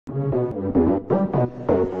Hello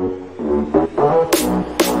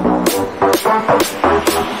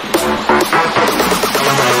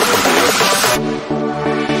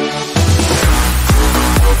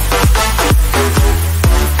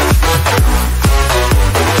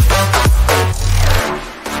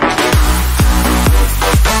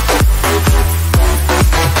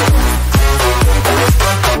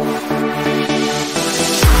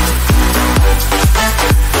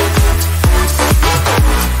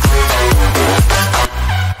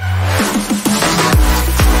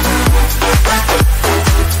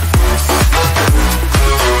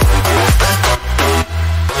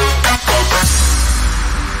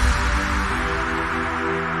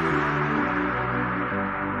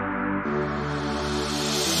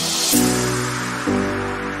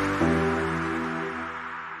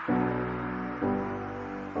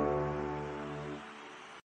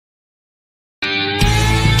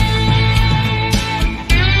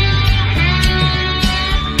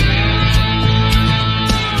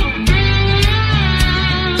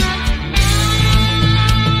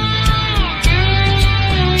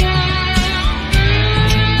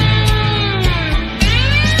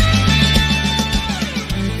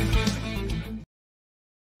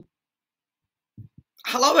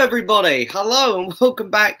everybody, hello and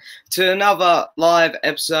welcome back to another live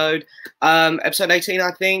episode, episode 18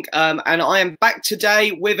 I think, and I am back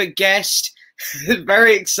today with a guest.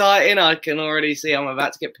 Very exciting. I can already see I'm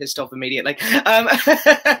about to get pissed off immediately, and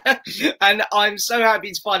I'm so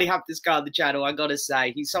happy to finally have this guy on the channel. I gotta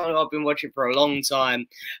say, he's someone I've been watching for a long time,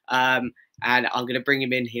 and I'm gonna bring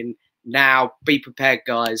him in here now. Be prepared,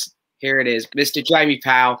 guys. Here it is, Mr. Jamie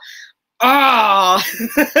Powell. Ah!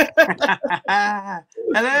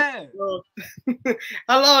 Hello.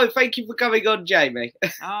 Hello. Thank you for coming on, Jamie.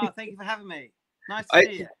 Oh, thank you for having me. Nice to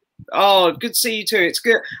see you. Oh, good to see you too. It's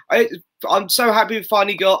good. I'm so happy we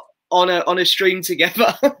finally got on a stream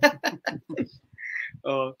together.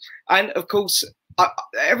 Oh, and of course,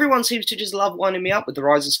 everyone seems to just love winding me up with the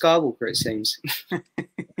Rise of Skywalker. It seems.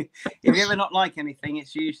 If you ever not like anything,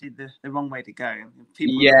 it's usually the wrong way to go.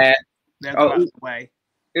 People, yeah. They'll go out of the way.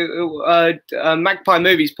 Magpie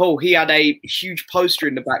Movies, Paul, he had a huge poster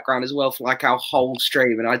in the background as well for like our whole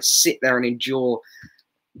stream, and I'd sit there and endure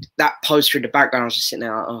that poster in the background. I was just sitting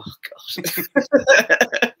there like, oh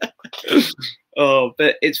god. Oh,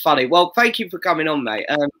 but it's funny. Well, thank you for coming on, mate.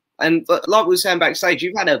 And like we were saying backstage,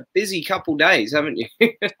 you've had a busy couple days, haven't you?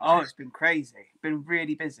 Oh, it's been crazy. Been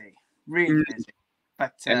really busy, really busy.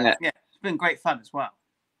 But yeah, it's been great fun as well.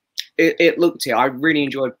 It looked it. I really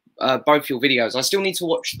enjoyed both your videos. I still need to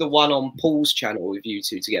watch the one on Paul's channel with you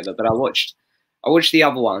two together, but I watched the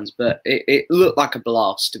other ones, but it looked like a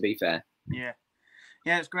blast, to be fair. Yeah,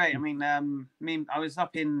 it's great. I mean, I was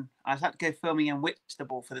had to go filming in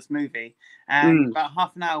Whitstable for this movie, and about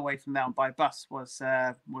half an hour away from there by bus was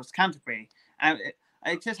Canterbury, and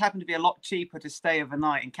it just happened to be a lot cheaper to stay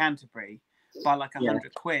overnight in Canterbury by like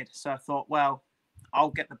 £100. So I thought, well,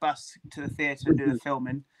 I'll get the bus to the theatre and do the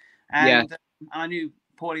filming, and I knew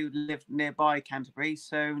Paulie lived nearby Canterbury,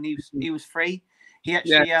 so he was free. He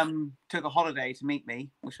actually took a holiday to meet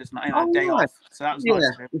me, which was a day off, so that was nice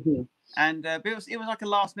of him. And but it was like a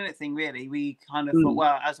last minute thing, really. We kind of thought,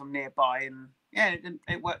 well, as I'm nearby, and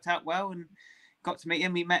it worked out well, and got to meet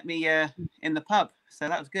him. He met me in the pub, so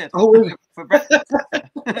that was good. Oh, for breakfast.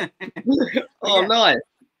 Oh, nice.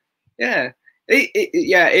 Yeah.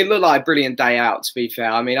 It looked like a brilliant day out, to be fair.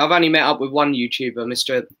 I mean, I've only met up with one YouTuber,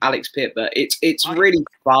 Mr. Alex Pitt, but it's really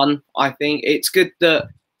fun, I think. It's good that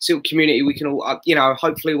sort of community we can all,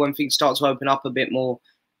 hopefully when things start to open up a bit more,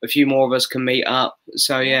 a few more of us can meet up.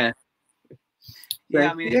 So, yeah.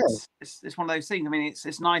 Yeah, I mean, it's one of those things. I mean,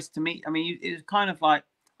 it's nice to meet. I mean, it's kind of like,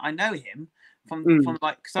 I know him from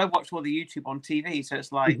like, because I watch all the YouTube on TV, so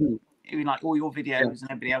it's like, even like all your videos and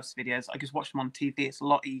everybody else's videos, I just watch them on TV. It's a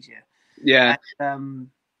lot easier. Yeah. And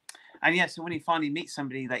yeah, so when you finally meet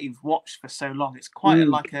somebody that you've watched for so long, it's quite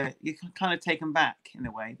you can kind of take them back in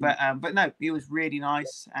a way. But no, he was really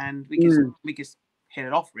nice, and we just hit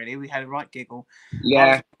it off. Really, we had a right giggle.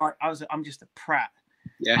 Yeah. I'm just a prat.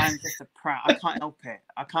 Yeah. I'm just a prat. I can't help it.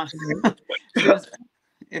 I can't.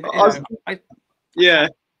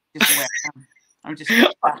 I'm just.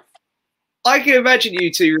 I can imagine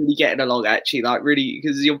you two really getting along, actually, like really,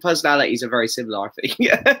 because your personalities are very similar, I think.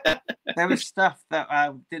 There was stuff that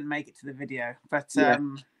didn't make it to the video, but but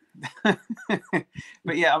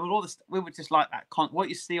yeah, I mean, we were just like that. What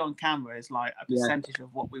you see on camera is like a percentage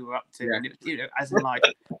of what we were up to, and it, as in like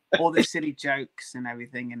all the silly jokes and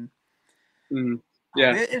everything, and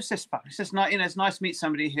it's just fun. It's just not, it's nice to meet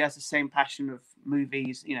somebody who has the same passion of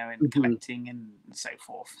movies, and collecting and so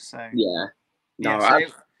forth. So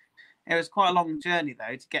It was quite a long journey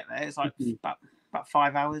though to get there. It's like about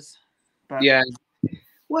 5 hours. But yeah.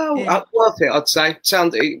 Well, worth it, I'd say.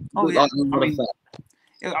 Sounds. Oh yeah. Like a lot of fun.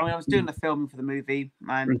 I was doing the filming for the movie,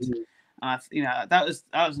 and you know, that was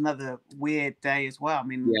another weird day as well. I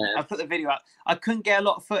mean, I put the video out. I couldn't get a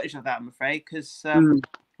lot of footage of that, I'm afraid, because well,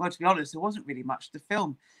 to be honest, there wasn't really much to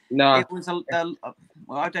film. No, it was well,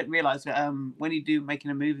 I don't realise that when you do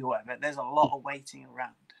making a movie or whatever, there's a lot of waiting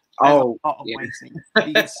around. There's a lot of waiting.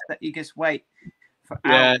 You just wait for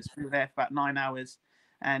hours. We were there for about 9 hours,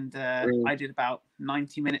 and I did about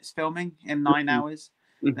 90 minutes filming in 9 hours.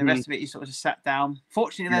 The rest of it, you sort of just sat down.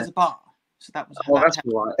 Fortunately, there's a bar, so that was. That's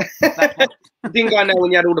all right. You didn't go know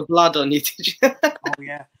when you had all the blood on you, did you? Oh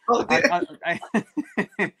yeah.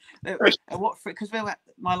 Because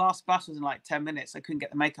my last bus was in like 10 minutes. I couldn't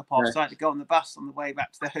get the makeup off, so I had to go on the bus on the way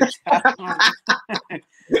back to the hotel.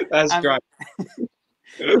 That's great.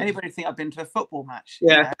 Anybody think I've been to a football match?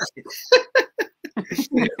 Yeah.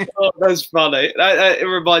 Oh, that's funny. It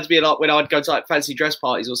reminds me a lot when I'd go to like fancy dress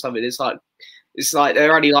parties or something. It's like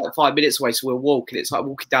they're only like 5 minutes away, so we'll walk, and it's like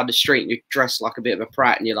walking down the street, and you're dressed like a bit of a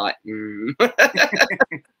prat, and you're like,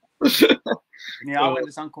 Yeah, I went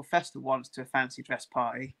as Uncle Fester once to a fancy dress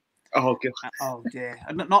party. Oh god. Oh dear.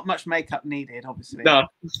 Not much makeup needed, obviously. No.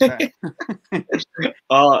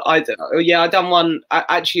 I done one.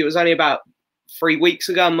 Actually, it was only about 3 weeks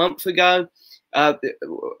ago, a month ago.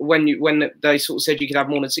 When they sort of said you could have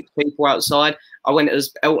more than 6 people outside, I went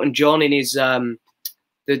as Elton John in his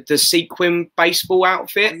the sequin baseball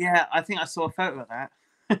outfit. Yeah, I think I saw a photo of that.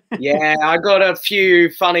 Yeah, I got a few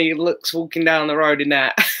funny looks walking down the road in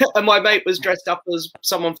that, and my mate was dressed up as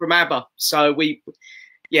someone from ABBA. So we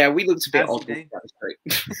looked a bit odd down the street.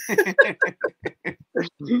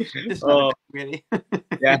 Really.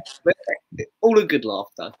 Yeah, but all a good laugh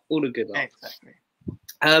though. All a good laugh. Exactly.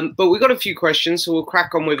 But we've got a few questions, so we'll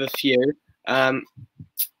crack on with a few.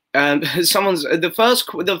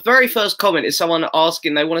 The very first comment is someone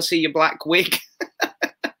asking they want to see your black wig.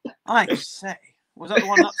 I say, was that the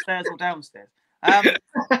one upstairs or downstairs? I'd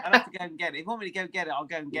have to go and get it. If you want me to go get it, I'll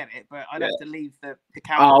go and get it. But I'd have to leave the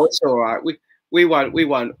camera. Oh, it's all right. We won't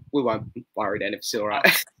worry then if it's all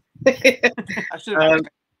right. I should have.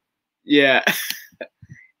 Yeah.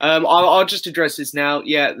 I'll just address this now.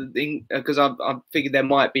 Yeah, because I figured there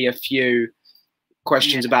might be a few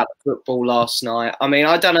questions about the football last night. I mean,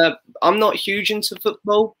 I'm not huge into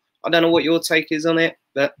football. I don't know what your take is on it,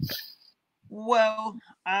 but well,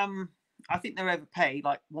 I think they're overpaid.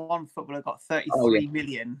 Like one footballer got 33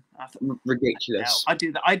 million. Ridiculous. I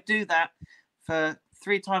do that for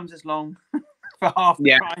 3 times as long for half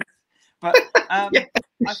the price. But I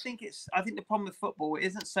think the problem with football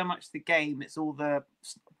isn't so much the game; it's all the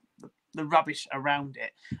rubbish around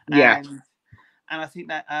it. And I think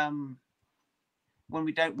that when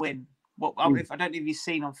we don't win, if I don't know if you've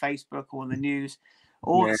seen on Facebook or on the news,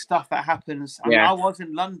 all the stuff that happens. I mean, I was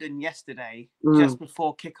in London yesterday just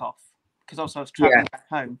before kickoff because also I was traveling back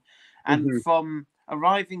home, and from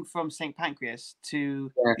arriving from St Pancras to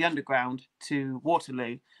the Underground to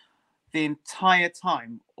Waterloo, the entire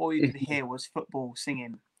time all you could hear was football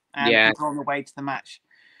singing and people on the way to the match.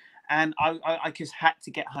 And I just had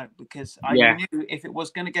to get home because I knew if it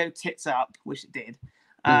was going to go tits up, which it did,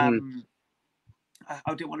 I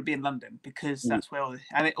didn't want to be in London because that's where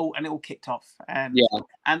it all kicked off. And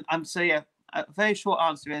a very short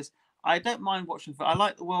answer is I don't mind watching. I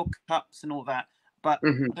like the World Cups and all that, but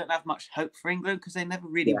I don't have much hope for England because they never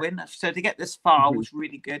really win. So to get this far was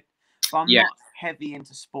really good. But I'm not heavy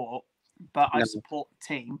into sport, but I support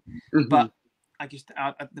the team. But I just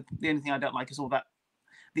the only thing I don't like is all that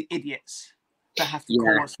the idiots that have to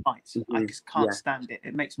cause fights. I just can't stand it.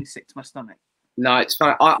 It makes me sick to my stomach. No, it's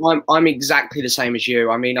fine. I'm exactly the same as you.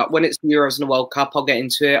 I mean, when it's the Euros and the World Cup, I'll get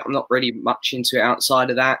into it. I'm not really much into it outside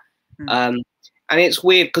of that. And it's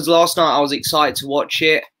weird because last night I was excited to watch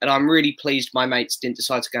it, and I'm really pleased my mates didn't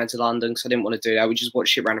decide to go into London because I didn't want to do that. We just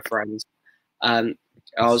watched it around with friends. I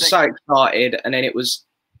was so excited, and then it was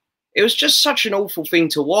just such an awful thing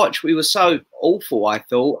to watch. We were so awful, I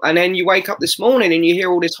thought. And then you wake up this morning and you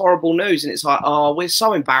hear all this horrible news, and it's like, oh, we're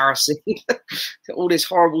so embarrassing. All this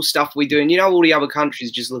horrible stuff we do, and all the other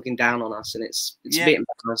countries just looking down on us, and it's a bit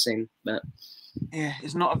embarrassing. But yeah,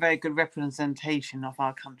 it's not a very good representation of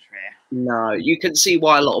our country. No, you can see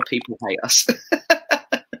why a lot of people hate us.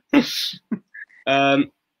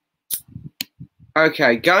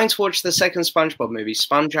 Okay, going to watch the second SpongeBob movie,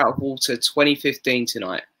 Sponge Out of Water 2015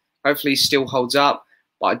 tonight. Hopefully still holds up,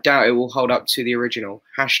 but I doubt it will hold up to the original.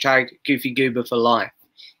 Hashtag Goofy Goober for life.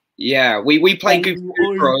 Yeah, we play Goofy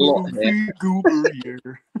Goober a lot here.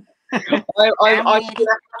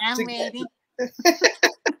 I'm ready.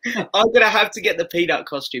 I'm gonna have to get the peanut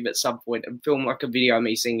costume at some point and film like a video of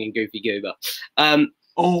me singing Goofy Goober.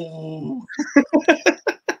 Oh,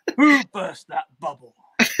 who burst that bubble?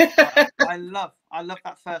 I love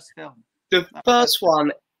that first film. The first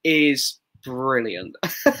one is brilliant.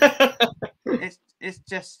 It's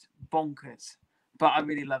just bonkers, but I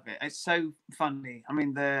really love it. It's so funny. I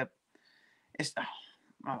mean, I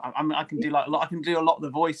can do like a lot. I can do a lot of the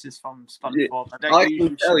voices from SpongeBob. I don't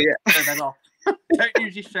usually show that off. Don't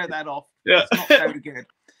usually show that off. Yeah. It's not very good,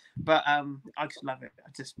 but I just love it.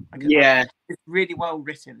 It's really well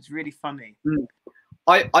written. It's really funny.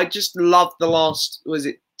 I just love the last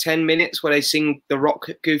 10 minutes where they sing the Rock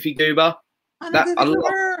Goofy Goober. I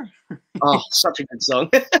love. Oh, such a good song.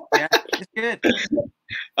 Yeah, it's good.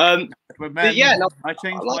 I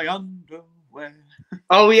changed my underwear.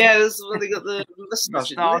 Oh yeah, this is when they got the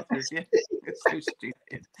starters. Yeah, it's so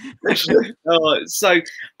stupid.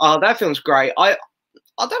 That film's great. I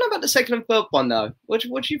don't know about the second and third one though. What do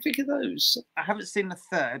you think of those? I haven't seen the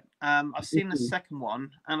third. I've seen the second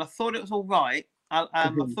one, and I thought it was all right.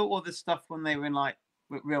 I thought all the stuff when they were in like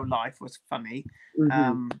real life was funny,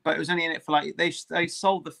 but it was only in it for like they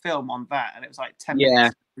sold the film on that, and it was like 10 minutes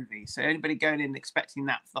of the movie. So anybody going in expecting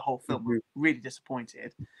that for the whole film were really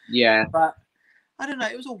disappointed. Yeah, but I don't know.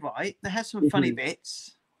 It was all right. There has some funny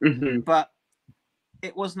bits, but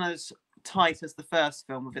it wasn't as tight as the first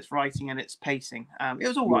film with its writing and its pacing. It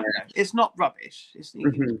was all right though. It's not rubbish.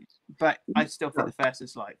 But I still think the first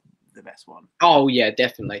is like the best one. Oh yeah,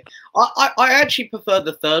 definitely. I actually prefer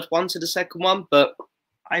the third one to the second one, but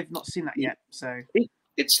I've not seen that yet, so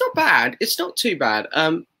it's not bad. It's not too bad.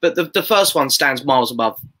 But the first one stands miles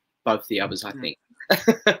above both the others, I think.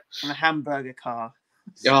 And a hamburger car.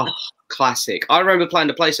 Oh, classic! I remember playing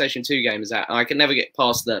the PlayStation 2 game as that, and I could never get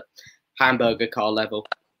past the hamburger car level.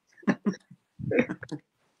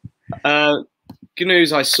 Good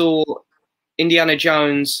news! I saw Indiana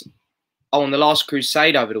Jones on The Last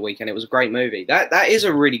Crusade over the weekend. It was a great movie. That is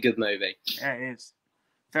a really good movie. Yeah, it is.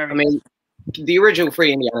 Very. I mean, the original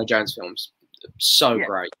 3 Indiana Jones films, so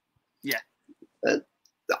great. Yeah.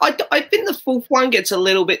 I think the fourth one gets a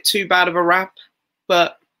little bit too bad of a rap,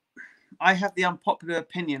 but I have the unpopular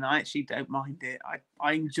opinion. I actually don't mind it.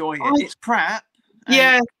 I enjoy it. It's crap.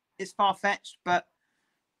 Yeah. It's far-fetched, but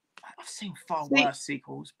I've seen far worse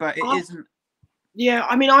sequels, but it isn't. Yeah,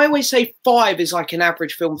 I mean, I always say 5 is like an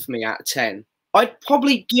average film for me out of 10. I'd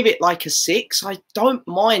probably give it like a 6. I don't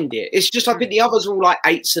mind it. It's just I think the others are all like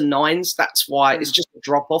 8s and 9s. That's why it's just a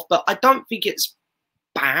drop off. But I don't think it's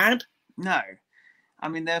bad. No, I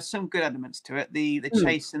mean there's some good elements to it. The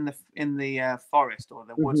chase in the forest or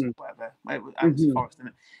the woods or whatever, forest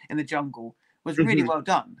in the jungle was really well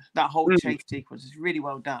done. That whole chase sequence is really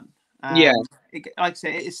well done. Like I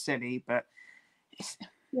say, it is silly, but it's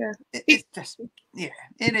just it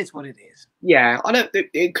is what it is. Yeah, I know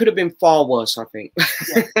it could have been far worse. I think.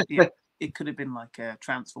 Yeah, it could have been like a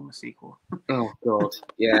Transformer sequel. Oh God,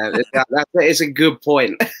 yeah, that is a good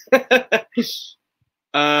point.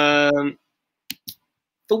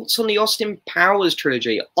 Thoughts on the Austin Powers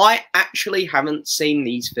trilogy? I actually haven't seen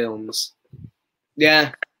these films.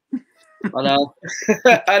 Yeah, I know,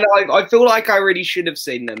 and I feel like I really should have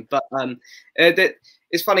seen them, but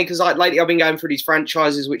it's funny because lately I've been going through these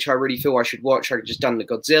franchises which I really feel I should watch. I've just done the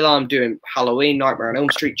Godzilla. I'm doing Halloween, Nightmare on Elm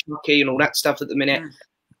Street, Chucky, and all that stuff at the minute.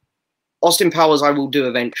 Austin Powers I will do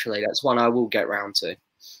eventually. That's one I will get round to.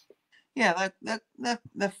 Yeah,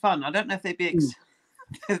 they're fun. I don't know if they'd be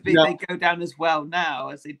they go down as well now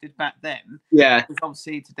as they did back then. Yeah. Because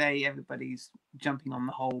obviously today everybody's jumping on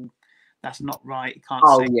the whole that's not right. You can't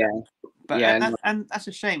say yeah. But and that's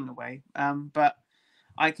a shame in a way. But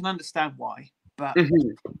I can understand why. But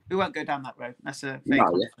we won't go down that road. That's a very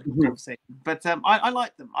conversation. But I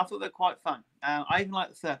like them. I thought they're quite fun. I even like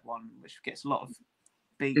the third one, which gets a lot of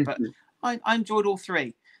beat. But I enjoyed all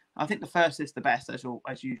 3. I think the first is the best as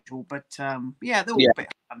usual. But they're all a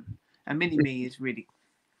bit fun. And Mini Me is really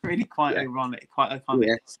quite ironic, quite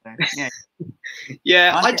iconic. So,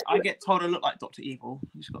 yeah. I get told I look like Dr. Evil.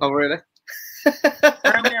 Oh really?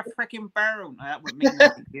 Throw me a freaking barrel. No, that wouldn't mean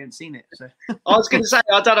anything. You haven't seen it. So I was going to say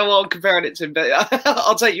I don't know what I'm comparing it to, but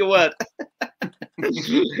I'll take your word.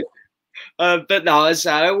 But no, as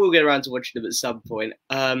I say, we'll get around to watching them at some point.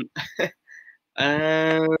 What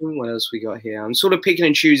else we got here? I'm sort of picking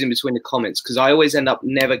and choosing between the comments because I always end up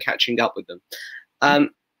never catching up with them.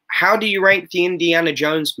 How do you rank the Indiana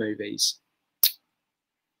Jones movies?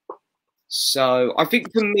 So I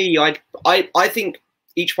think for me, I think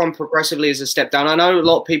each one progressively is a step down. I know a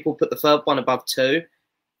lot of people put the third one above 2.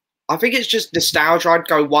 I think it's just nostalgia. I'd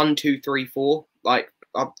go 1, 2, 3, 4. Like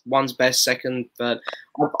one's best, second, third.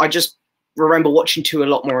 I just remember watching 2 a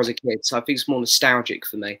lot more as a kid, so I think it's more nostalgic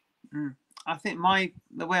for me. I think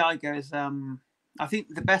the way I go is I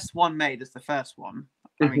think the best one made is the first one.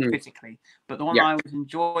 I mean, critically, but the one I always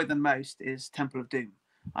enjoy the most is Temple of Doom.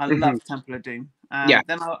 I love Temple of Doom.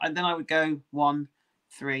 Then I would go 1,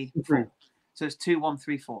 3, 4. So it's 2, 1,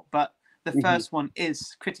 3, 4. But the first one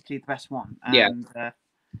is critically the best one. And they're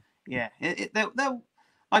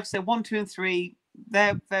like I said, 1, 2, and 3.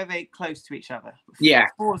 They're very close to each other.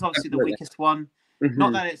 4 is obviously the weakest one.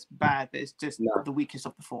 Not that it's bad, but it's just the weakest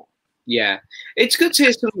of the 4. Yeah, it's good to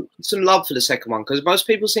hear some love for the second one, because most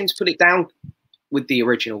people seem to put it down with the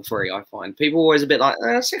original 3. I find people are always a bit like,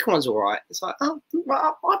 the second one's all right. It's like, oh,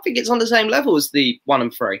 I think it's on the same level as the 1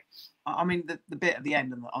 and 3. I mean, the bit at the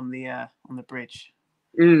end on the bridge,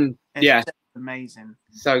 it's amazing.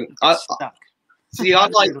 So see, I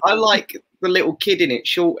like the little kid in it,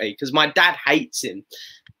 Shorty, because my dad hates him,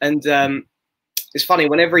 and it's funny,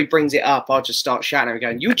 whenever he brings it up, I'll just start shouting and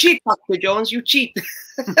going, "You cheat, Dr. Jones, you cheat."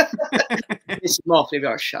 Piss him off, he'll be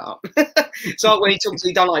like, "Shut up." So when he talks,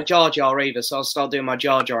 he don't like Jar Jar either, so I'll start doing my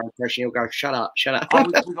Jar Jar impression. He'll go, "Shut up, shut up." Oh,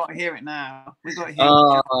 we got to hear it now. We got to hear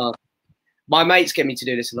it. My mates get me to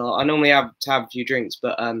do this a lot. I normally have to have a few drinks,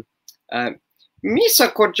 but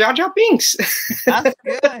Misa Jar Jar Binks. That's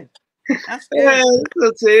good. That's good.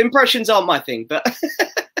 Yeah, impressions aren't my thing, but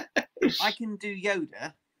I can do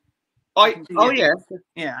Yoda. Yeah.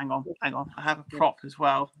 Yeah, hang on. I have a prop as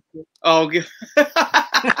well. Oh, good.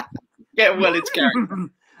 Get well, it's character.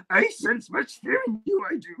 I sense much fear in you,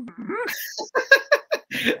 I do.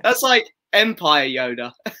 That's like Empire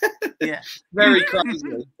Yoda. Yeah. Very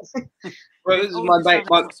crazy. Well, this is my mate.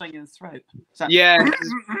 In the throat. Yeah.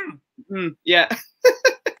 Yeah.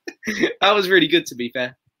 That was really good, to be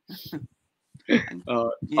fair.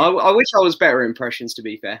 I wish I was better at impressions, to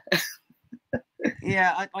be fair.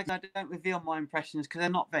 Yeah, I don't reveal my impressions because they're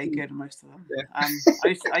not very good, most of them. Yeah. I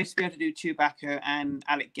used to be able to do Chewbacca and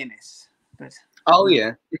Alec Guinness, but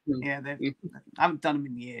yeah, I haven't done them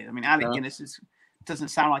in years. I mean, Alec Guinness doesn't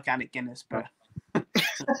sound like Alec Guinness, but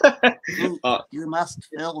you must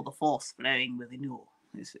feel the force flowing within you.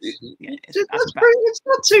 It's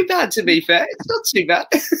not too bad, to be fair. It's not too bad.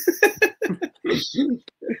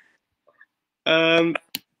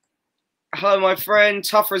 Hello, my friend.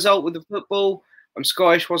 Tough result with the football. I'm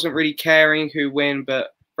Scottish, wasn't really caring who win,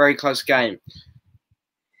 but very close game.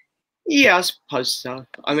 Yeah, I suppose so.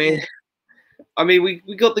 I mean, we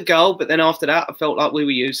got the goal, but then after that, I felt like we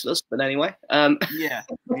were useless. But anyway, yeah.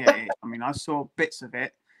 I mean, I saw bits of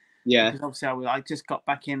it. Yeah. Because obviously, I just got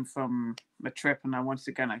back in from a trip, and I wanted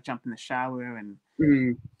to go and jump in the shower and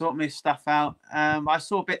sort my stuff out. I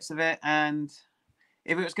saw bits of it, and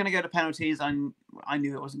if it was going to go to penalties, I knew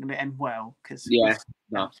it wasn't going to end well. Because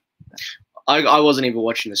I wasn't even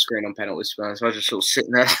watching the screen on penalties, so I was just sort of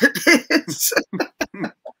sitting there.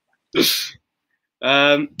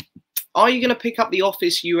 Are you going to pick up the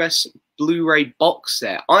Office US Blu-ray box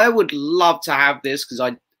set? I would love to have this because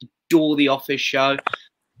I adore the Office show,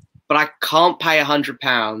 but I can't pay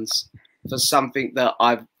 £100 for something that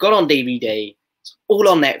I've got on DVD. It's all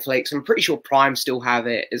on Netflix. I'm pretty sure Prime still have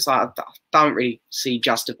it. It's like I don't really see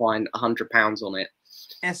justifying £100 on it.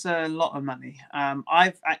 It's a lot of money.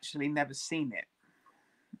 I've actually never seen it.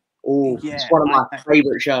 Oh, yeah, it's one of my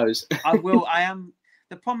favorite shows. I am.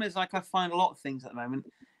 The problem is, like, I find a lot of things at the moment.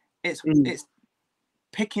 It's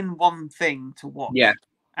picking one thing to watch. Yeah.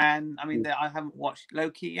 And I mean, I haven't watched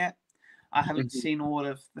Loki yet. I haven't seen all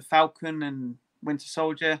of the Falcon and Winter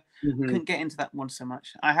Soldier. Couldn't get into that one so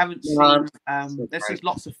much. I haven't seen. There's just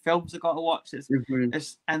lots of films I've got to watch. There's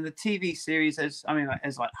and the TV series. There's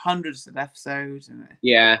like hundreds of episodes. And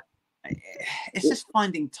it's just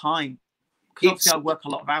finding time. Because obviously I work a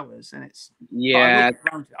lot of hours, and it's I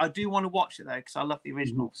do want to watch it though because I love the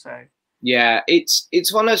original. So yeah,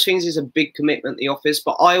 it's one of those things. It's a big commitment, The Office,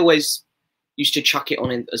 but I always used to chuck it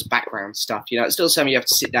on as background stuff. You know, it's still something you have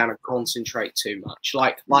to sit down and concentrate too much,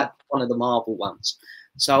 like one of the Marvel ones.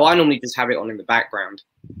 So I normally just have it on in the background.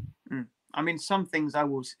 I mean, some things I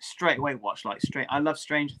will straight away watch. I love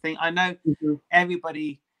Stranger Things. I know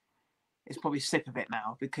everybody is probably sick of it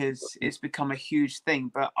now because it's become a huge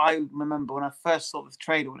thing. But I remember when I first saw the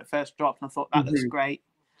trailer when it first dropped, and I thought that looks great,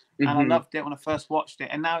 and I loved it when I first watched it.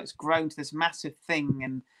 And now it's grown to this massive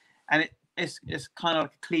thing, and it's kind of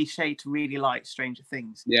like a cliche to really like Stranger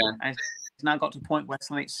Things. Yeah, and it's now got to a point where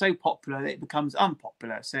something's so popular that it becomes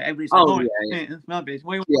unpopular. So everybody's like, it's rubbish.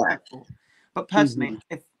 But personally,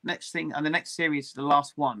 if the next series is the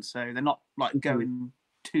last one, so they're not like going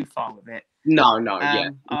too far with it. No,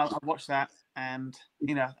 I'll watch that, and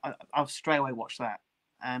I'll straight away watch that.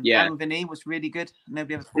 Adam Vinny was really good.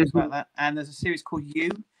 Nobody ever talks about that. And there's a series called You,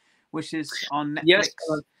 which is on Netflix.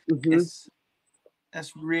 Yes.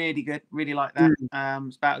 That's really good. Really like that.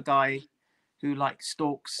 It's about a guy who like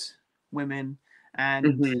stalks women,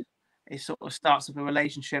 and it sort of starts with a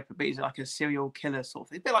relationship, but he's like a serial killer sort of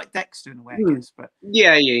thing. A bit like Dexter in a way, I guess. But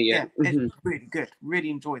yeah. It's really good. Really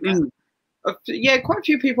enjoyed that. Yeah, quite a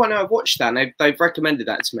few people I know have watched that, and they've recommended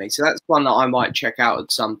that to me. So that's one that I might check out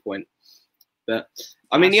at some point. But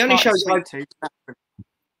I mean, the only shows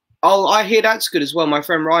I hear that's good as well. My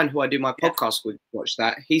friend Ryan, who I do my podcast with, watched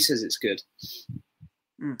that. He says it's good.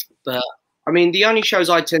 But I mean, the only shows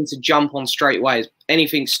I tend to jump on straight away is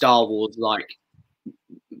anything Star Wars, like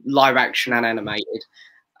live action and animated.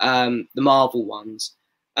 The Marvel ones.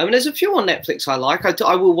 There's a few on Netflix I like.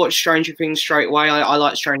 I will watch Stranger Things straight away. I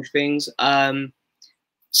like Stranger Things.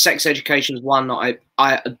 Sex Education is one that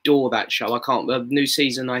I adore that show. I can't. The new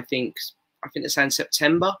season, I think it's in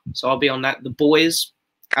September, so I'll be on that. The Boys,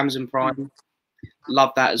 Amazon Prime,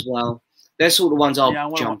 love that as well. They're sort of ones I'll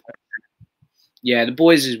jump on. Yeah, The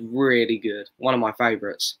Boys is really good. One of my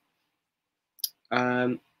favorites.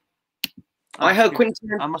 I heard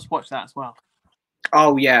Quentin. I must watch that as well.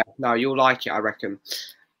 Oh yeah, no, you'll like it, I reckon.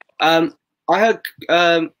 I heard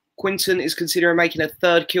Quentin is considering making a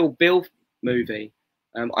third Kill Bill movie.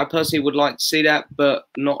 I personally would like to see that, but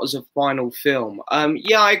not as a final film.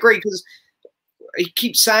 Yeah, I agree, because he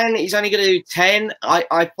keeps saying he's only going to do 10.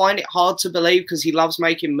 I find it hard to believe, because he loves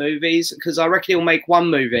making movies, because I reckon he'll make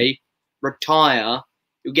one movie, retire,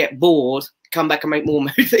 he'll get bored, come back and make more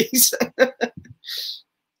movies.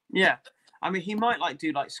 Yeah. I mean, he might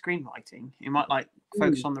do screenwriting. He might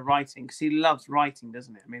focus on the writing, because he loves writing,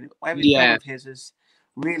 doesn't he? I mean, every film of his is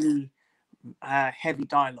really heavy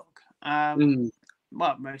dialogue.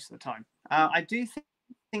 Well, most of the time. I do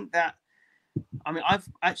think that. I mean, I've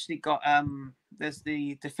actually got there's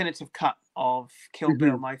the definitive cut of Kill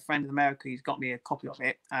Bill. My friend in America, he's got me a copy of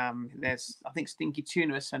it. There's, I think, Stinky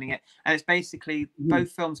Tuna is sending it, and it's basically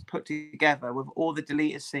both films put together with all the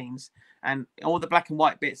deleted scenes and all the black and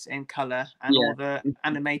white bits in color, and all the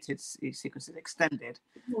animated sequences extended.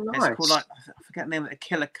 Oh, nice. It's called, I forget the name of it, a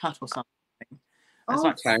Killer Cut or something.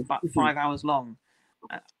 It's about 5 hours long.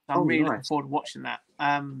 I'm really looking forward to watching that.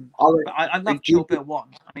 But I love Kill Bill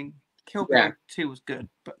 1. I mean, Kill Bill 2 was good,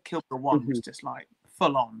 but Kill Bill 1 was just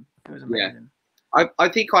full on. It was amazing. I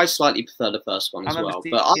think I slightly prefer the first one as well.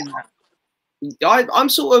 But I'm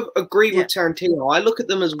sort of agree with Tarantino. I look at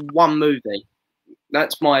them as one movie.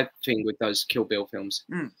 That's my thing with those Kill Bill films.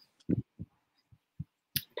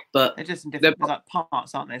 But they're just in different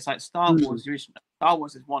parts, aren't they? It's like Star Wars. Star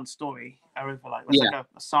Wars is one story over like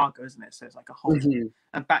a saga, isn't it? So it's like a whole.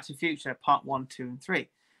 And Back to the Future, part 1, 2, and 3.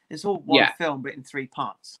 It's all one film, but in 3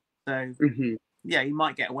 parts. So yeah, you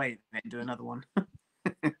might get away with it and do another one.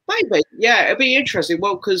 Maybe, yeah, it'd be interesting.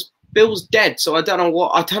 Well, because Bill's dead, so I don't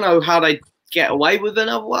know how they get away with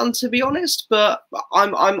another one, to be honest. But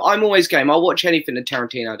I'm always game. I'll watch anything that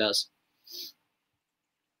Tarantino does.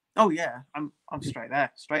 Oh yeah, I'm straight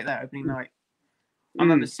there opening night. I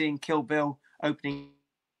remember seeing Kill Bill opening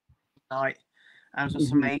night. I was with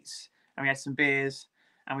some mates, and we had some beers,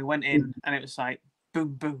 and we went in, and it was like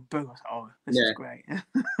boom, boom, boom. I was like, oh, this is great.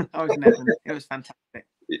 I was in heaven. It was fantastic.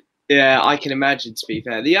 Yeah, I can imagine, to be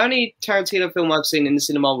fair. The only Tarantino film I've seen in the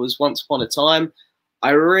cinema was Once Upon a Time.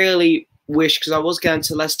 I really wish, because I was going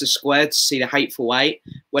to Leicester Square to see The Hateful Eight,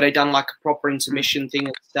 where they done like a proper intermission thing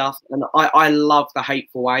and stuff. And I love The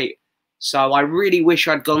Hateful Eight. So I really wish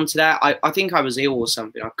I'd gone to that. I think I was ill or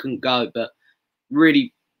something. I couldn't go, but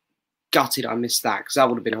really gutted I missed that, because that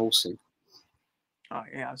would have been awesome. Oh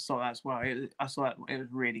yeah, I saw that as well. I saw that. It was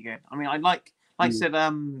really good. I mean, like I said,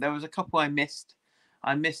 there was a couple I missed.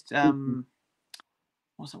 I missed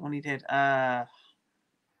what's that one he did?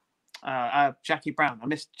 Jackie Brown. I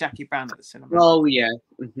missed Jackie Brown at the cinema. Oh yeah.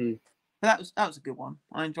 But that was a good one.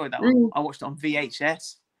 I enjoyed that one. I watched it on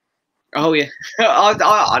VHS. Oh yeah, I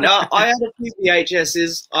had a few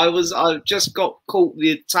VHSs. I just got caught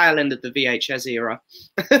the tail end of the VHS era.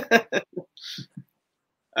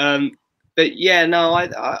 But yeah, no,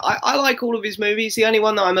 I like all of his movies. The only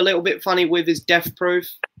one that I'm a little bit funny with is Death Proof.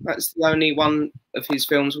 That's the only one of his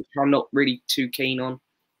films which I'm not really too keen on.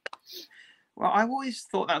 Well, I've always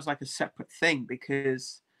thought that was like a separate thing,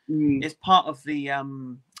 because it's part of the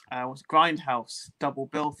Grindhouse double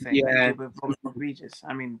bill thing they did with Robert Rodriguez.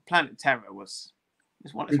 I mean, Planet Terror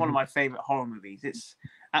it's one of my favorite horror movies. It's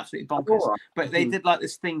absolutely bonkers. But they did like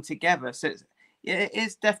this thing together. So it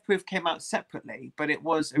is Death Proof came out separately, but it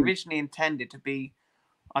was originally intended to be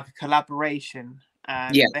like a collaboration.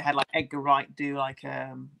 And they had like Edgar Wright do like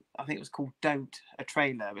I think it was called Don't, a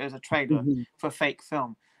trailer. It was a trailer for a fake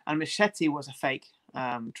film. And Machete was a fake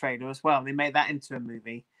trailer as well. They made that into a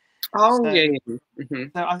movie. Oh So, yeah. Mm-hmm.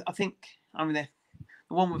 so I think I mean the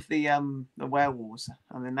one with the werewolves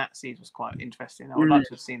and the Nazis was quite interesting. I would like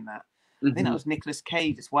to have seen that. I think that was Nicolas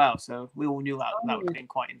Cage as well, so we all knew that that would have been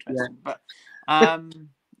quite interesting. Yeah. But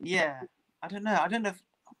yeah, I don't know. I don't know.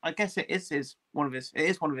 I guess it is one of his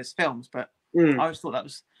films, but I always thought that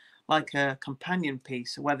was like a companion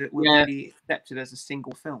piece, whether it would be accepted as a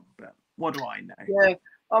single film. But what do I know? Yeah,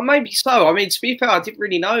 maybe so. I mean, to be fair, I didn't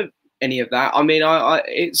really know any of that. I mean,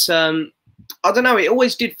 it's I don't know. It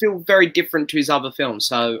always did feel very different to his other films.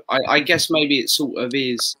 So I guess maybe it sort of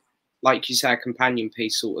is, like you say, a companion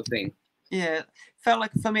piece sort of thing. Yeah, felt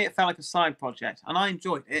like for me, it felt like a side project, and I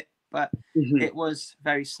enjoyed it, but it was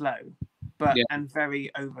very slow, and very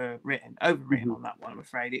overwritten on that one. I'm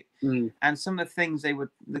afraid it, and some of the things they would,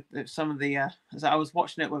 some of the, as I was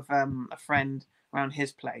watching it with a friend around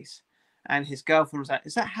his place, and his girlfriend was like,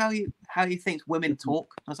 "Is that how you think women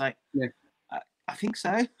talk?" I was like, "Yeah, I think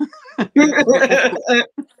so." But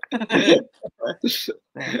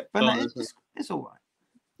no, it's all right.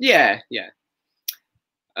 Yeah, yeah.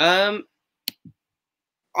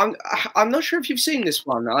 I'm not sure if you've seen this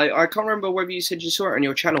one. I can't remember whether you said you saw it on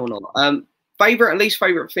your channel or not. Favorite and least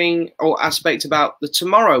favorite thing or aspect about the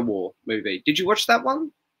Tomorrow War movie. Did you watch that one?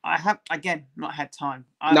 I have, again, not had time.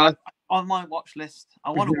 No. On my watch list.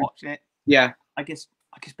 I want to watch it. Yeah. I guess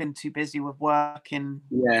been too busy with work and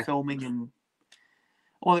filming and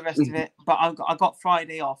all the rest of it. But I got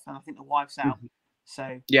Friday off, and I think the wife's out,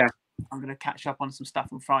 so yeah, I'm gonna catch up on some stuff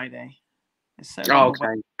on Friday. It's so long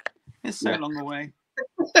away. It's so long away.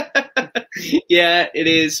 Yeah, it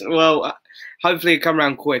is. Well, hopefully it come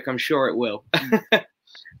around quick. I'm sure it will.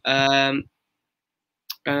 Let's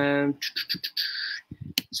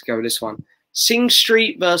go with this one. Sing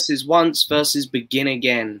Street versus Once versus Begin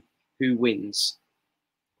Again. Who wins?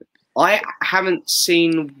 I haven't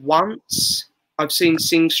seen Once. I've seen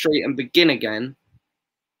Sing Street and Begin Again.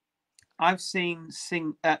 I've seen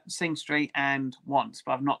Sing Street and Once,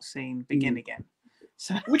 but I've not seen Begin Again.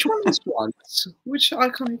 So which one is Once? Which I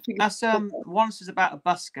can't figure. That's Once is about a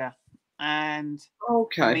busker, and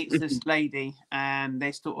he meets this lady, and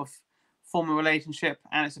they sort of form a relationship,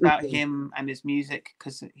 and it's about him and his music,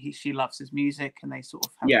 because she loves his music, and they sort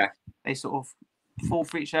of they sort of fall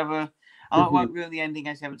for each other. I won't ruin the ending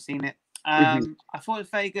as you haven't seen it. I thought it was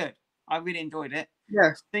very good. I really enjoyed it.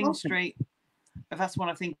 Yeah. Sing Street, if that's what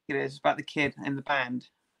I think it is, about the kid in the band.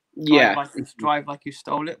 Drive like you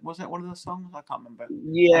stole it. Was it one of the songs? I can't remember.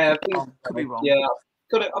 Yeah, could be wrong. Yeah,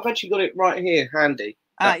 got it. I've actually got it right here, handy.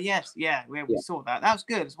 Yes, yeah, we saw that. That was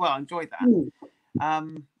good as well. I enjoyed that.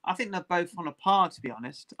 I think they're both on a par, to be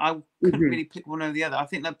honest. I couldn't really pick one over the other. I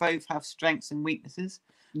think they both have strengths and weaknesses.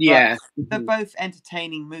 Yeah, they're both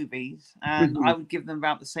entertaining movies, and I would give them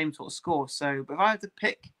about the same sort of score. So, but if I had to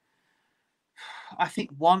pick, I think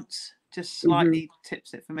Once just slightly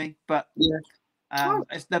tips it for me. But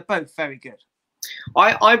they're both very good.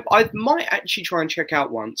 I might actually try and check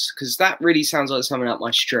out Once, because that really sounds like something up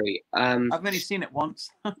my street. I've only seen it once.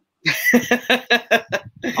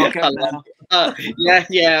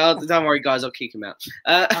 Yeah. Don't worry, guys. I'll kick him out.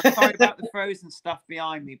 I'm sorry about the Frozen stuff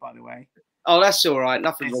behind me, by the way. Oh, that's all right.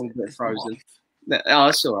 Nothing wrong with Frozen. Oh,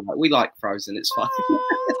 that's all right. We like Frozen. It's fine.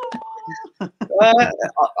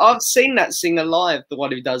 I've seen that singer live, the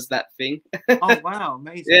one who does that thing. Oh, wow.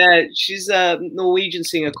 Amazing. Yeah, she's a Norwegian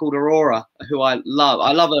singer called Aurora, who I love.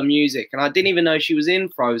 I love her music, and I didn't even know she was in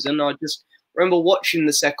Frozen. I just remember watching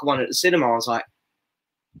the second one at the cinema. I was like,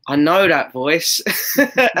 I know that voice.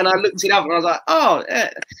 And I looked it up, and I was like, oh, yeah,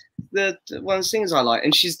 the one of the singers I like.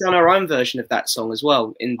 And she's done her own version of that song as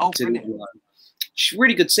well. She's a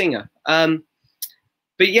really good singer. But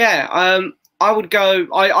yeah, I would go.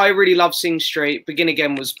 I really love Sing Street. Begin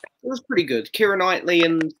Again was pretty good. Keira Knightley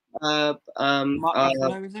and Mark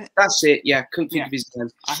Ruffalo, is it? That's it. Yeah, couldn't think of his name.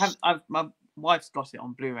 My wife's got it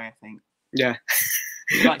on Blu-ray, I think. Yeah.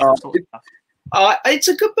 It's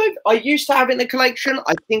a good book. I used to have it in the collection.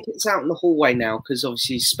 I think it's out in the hallway now, because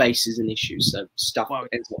obviously space is an issue, so stuff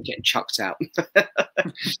ends up getting chucked out.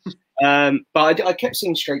 But I kept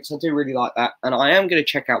seeing Streets. I do really like that, and I am going to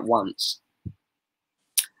check out Once.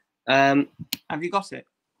 Have you got it?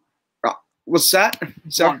 What's that?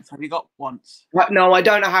 Once. Have you got Once? No, I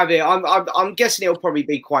don't have it. I'm guessing it'll probably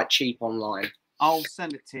be quite cheap online. I'll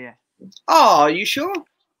send it to you. Oh, are you sure?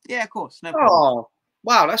 Yeah, of course. No problem. Oh,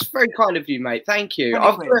 wow, that's very kind of you, mate. Thank you.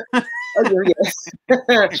 That's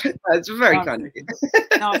very kind of you.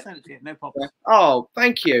 No, I'll send it to you. No problem. Oh,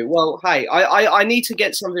 thank you. Well, hey, I need to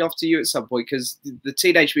get something off to you at some point, because the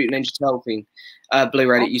Teenage Mutant Ninja Turtle thing,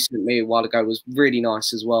 Blu-ray that you sent me a while ago was really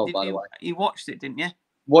nice as well, by the way. You watched it, didn't you?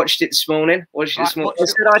 Watched it this morning. I said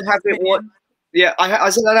I'd have it. Yeah, I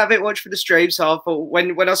said I'd have it watched for the stream. So I thought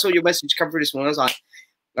when I saw your message come through this morning, I was like,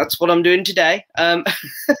 that's what I'm doing today. And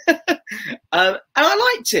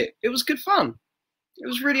I liked it. It was good fun. It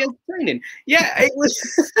was really entertaining. Yeah, it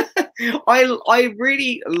was. I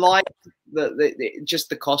really liked just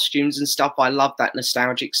the costumes and stuff. I love that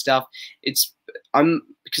nostalgic stuff. I'm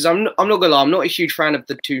not gonna lie. I'm not a huge fan of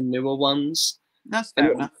the two newer ones. That's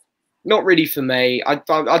fair enough. Not really for me. I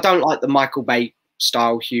don't like the Michael Bay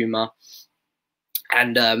style humor.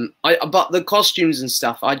 And but the costumes and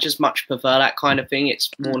stuff, I just much prefer that kind of thing. It's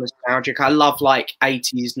more nostalgic. I love like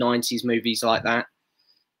 80s, 90s movies like that.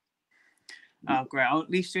 Oh, great! At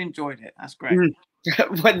least you enjoyed it. That's great.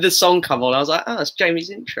 When the song come on, I was like, "Oh, it's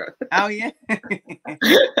Jamie's intro." Oh yeah. Yeah.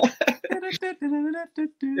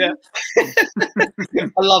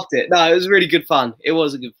 I loved it. No, it was really good fun. It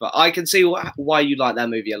was a good fun. I can see why you like that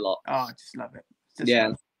movie a lot. Oh, I just love it.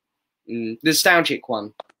 Yeah, nostalgic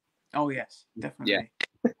one. Oh yes, definitely. Yeah.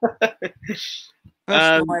 First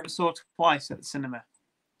time I ever saw twice at the cinema.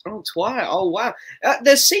 Oh, twice! Oh, wow.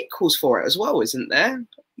 There's sequels for it as well, isn't there?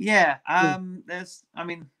 Yeah. There's. I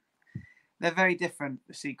mean, they're very different.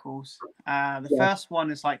 The sequels. The first one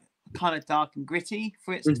is like kind of dark and gritty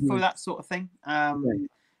for that sort of thing.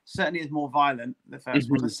 Certainly is more violent. The first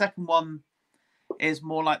one. The second one is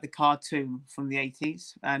more like the cartoon from the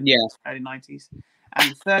 80s and early 90s.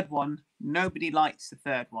 And the third one, nobody likes the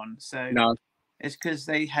third one. So it's because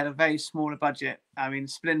they had a very smaller budget. I mean,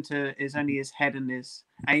 Splinter is only his head and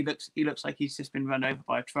he looks like he's just been run over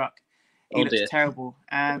by a truck. He looks terrible.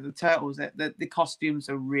 And the turtles, the costumes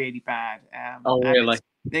are really bad. Oh, really?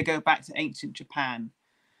 They go back to ancient Japan.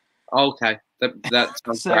 Okay, that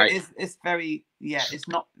sounds so great. It's very it's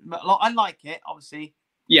not. I like it, obviously.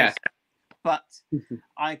 Yeah. But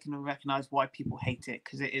I can recognize why people hate it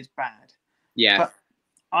because it is bad. Yeah. But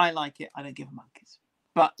I like it. I don't give a monkeys.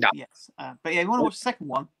 But yes. But yeah, you want to watch the second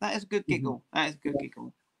one? That is a good giggle. That is a good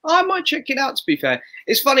giggle. I might check it out, to be fair.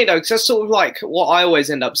 It's funny, though, because that's sort of like what I always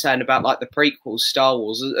end up saying about, like, the prequels, Star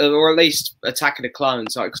Wars, or at least Attack of the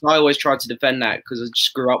Clones. Like, cause I always try to defend that because I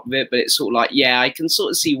just grew up with it. But it's sort of like, yeah, I can sort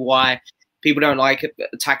of see why people don't like it.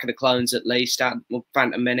 Attack of the Clones, at least, or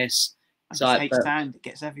Phantom Menace. I just hate sand. It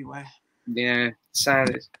gets everywhere. Yeah,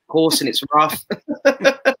 sand is coarse and it's rough.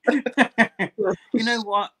 You know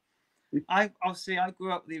what? I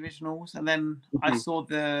grew up with the originals, and then I saw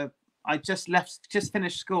I just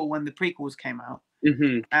finished school when the prequels came out,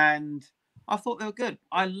 and I thought they were good.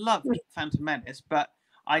 I loved Phantom Menace, but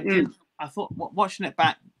I didn't. I thought watching it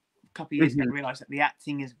back a couple of years ago, I realised that the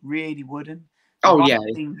acting is really wooden. The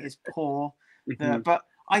writing is poor, but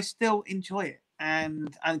I still enjoy it.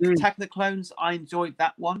 And Attack of the Clones, I enjoyed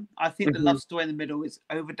that one. I think the love story in the middle is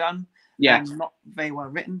overdone and not very well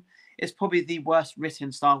written. It's probably the worst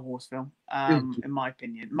written Star Wars film, in my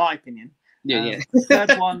opinion. The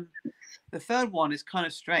third one is kind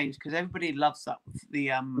of strange because everybody loves that.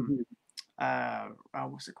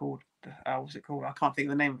 What's it called? I can't think of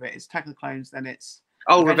the name of it. It's Attack of the Clones. Then it's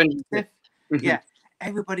Revenge of the Sith. Yeah,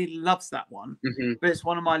 everybody loves that one, but it's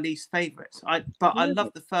one of my least favorites. I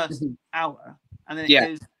love the first hour, and then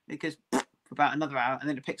it goes for about another hour, and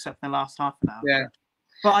then it picks up in the last half an hour. Yeah.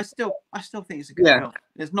 But I still think it's a good film.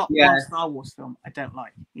 There's not one Star Wars film I don't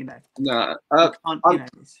like. You know. No.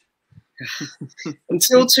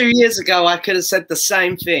 Until 2 years ago, I could have said the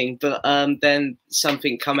same thing, but then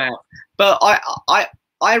something come out. But I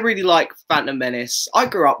really like Phantom Menace. I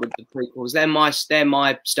grew up with the prequels. They're my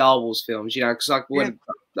Star Wars films, you know, because when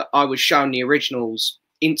I was shown the originals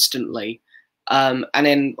instantly, and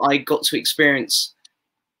then I got to experience.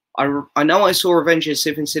 I know I saw Revenge of the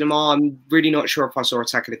Sith in cinema. I'm really not sure if I saw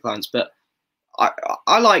Attack of the Clones, but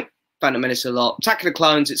I like Phantom Menace a lot. Attack of the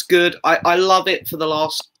Clones, it's good. I love it for the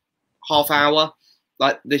last half hour,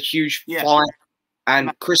 like the huge fight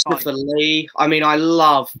and Christopher Lee. I mean, I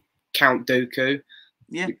love Count Dooku.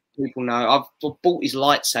 Yeah, people know I've bought his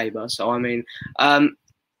lightsaber, so I mean, and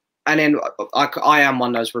then I am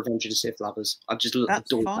one of those Revenge of the Sith lovers. I just adore that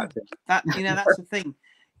thing. That's the thing.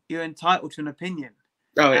 You're entitled to an opinion.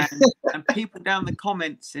 Oh, yeah. And people down the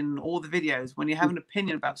comments in all the videos, when you have an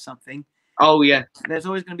opinion about something, there's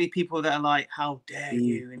always going to be people that are like, "How dare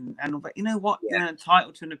you?" And but you know what? You're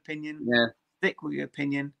entitled to an opinion. Yeah. Stick with your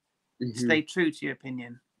opinion. Stay true to your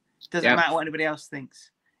opinion. Doesn't matter what anybody else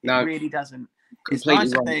thinks. It really doesn't. It's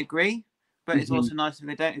nice if they agree, but it's also nice if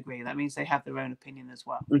they don't agree. That means they have their own opinion as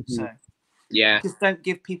well. So just don't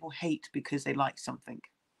give people hate because they like something.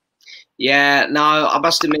 Yeah, no, I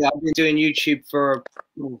must admit, I've been doing YouTube for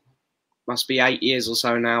must be 8 years or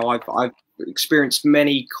so now. I've experienced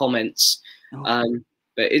many comments, but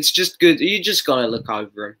it's just good. You just gotta look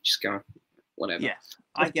over them. Just go, whatever. Yeah,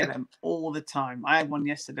 I get them all the time. I had one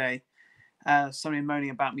yesterday. Somebody moaning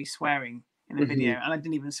about me swearing in a video, and I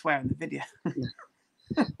didn't even swear in the video.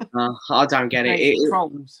 I don't get it.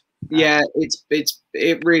 Trolls. Yeah,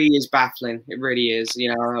 it really is baffling. It really is.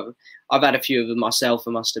 You know, I've had a few of them myself,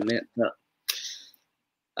 I must admit. But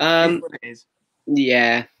It's what it is.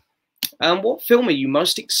 Yeah. What film are you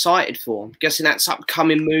most excited for? I'm guessing that's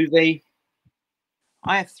upcoming movie.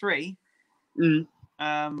 I have 3. Mm.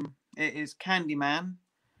 It is Candyman.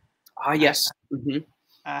 Ah, yes.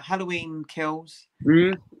 Halloween Kills.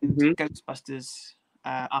 Ghostbusters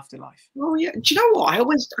Afterlife. Oh yeah. Do you know what?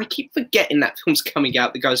 I keep forgetting that film's coming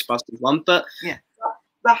out, the Ghostbusters one. But yeah,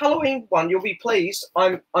 the Halloween one, you'll be pleased.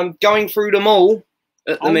 I'm going through them all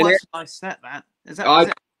at the minute. That's a nice set. Is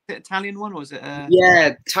it Italian one, or is it?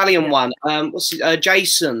 Yeah, Italian one.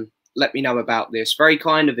 Jason let me know about this. Very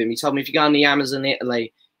kind of him. He told me if you go on the Amazon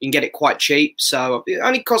Italy, you can get it quite cheap. So it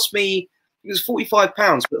only cost me, it was £45,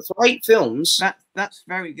 but for 8 films, that's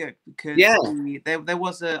very good, because there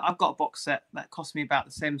was I've got a box set that cost me about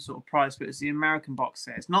the same sort of price, but it's the American box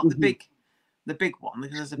set. It's not the big one,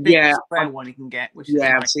 because there's a big square one you can get, which is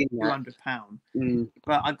like £200.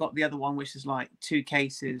 But I got the other one, which is like 2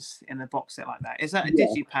 cases in the box set like that. Is that a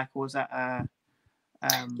digipack, or is that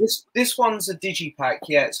This one's a digipack.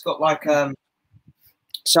 Yeah, it's got like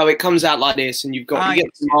so it comes out like this, and you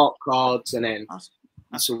get smart cards, and then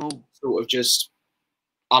that's cool. Sort of just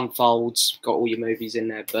unfolds. Got all your movies in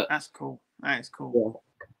there, but that's cool. That is cool.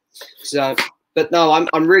 Yeah. So, but no,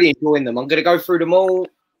 I'm really enjoying them. I'm gonna go through them all,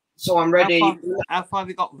 so I'm ready. How far have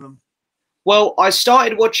you got with them? Well, I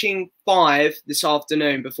started watching 5 this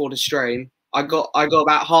afternoon before the stream. I got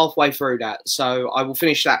about halfway through that, so I will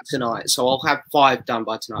finish that tonight. So I'll have 5 done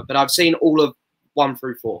by tonight. But I've seen all of 1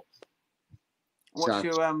 through 4. What's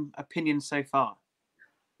your opinion so far?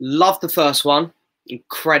 Love the first one.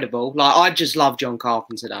 Incredible. Like, I just love John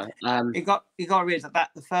Carpenter though. You got to realize that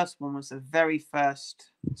the first one was the very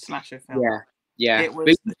first slasher film. Yeah. It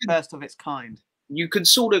was the first of its kind. You could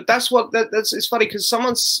sort of. That's it's funny, because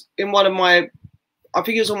someone's in one of my, I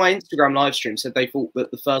think it was on my Instagram live stream, said they thought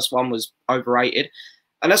that the first one was overrated,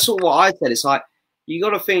 and that's sort of what I said. It's like, you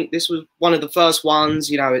got to think this was one of the first ones.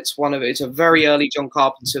 You know, it's a very early John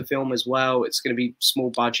Carpenter film as well. It's going to be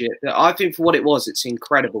small budget. I think for what it was, it's an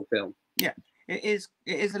incredible film. Yeah. It is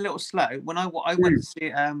a little slow. When I went to see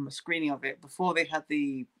a screening of it before they had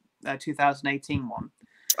the 2018 one.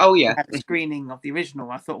 Oh yeah, had a screening of the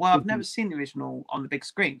original. I thought, well, I've never seen the original on the big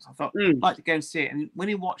screen, so I thought I'd like to go and see it. And when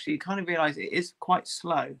you watch it, you kind of realise it is quite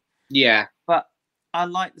slow. Yeah, but I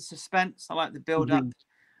like the suspense. I like the build up,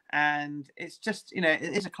 and it's just, you know, it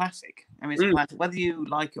is a classic. I mean, it's a classic, whether you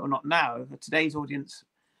like it or not. Now, today's audience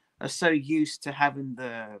are so used to having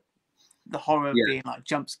the horror being like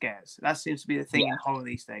jump scares. That seems to be the thing in horror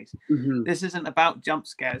these days. This isn't about jump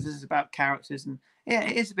scares. This is about characters, and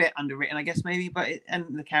it is a bit underwritten, I guess, maybe, but and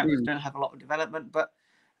the characters don't have a lot of development. But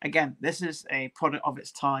again, this is a product of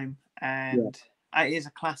its time, and it is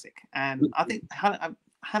a classic. And I think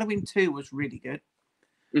Halloween 2 was really good.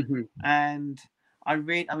 And I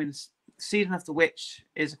mean, Season of the Witch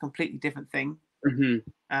is a completely different thing.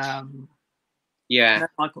 Yeah.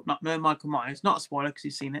 No Michael Myers. Not a spoiler because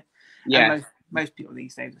you've seen it. Yeah. And most people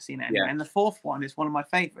these days have seen it anyway. And the 4th one is one of my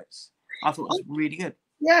favourites. I thought it was really good.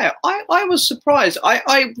 Yeah, I was surprised.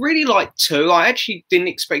 I really liked 2. I actually didn't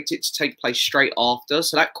expect it to take place straight after,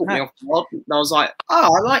 so that caught me off guard. And I was like,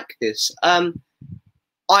 oh, I like this.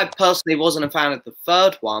 I personally wasn't a fan of the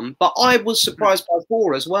 3rd one, but I was surprised by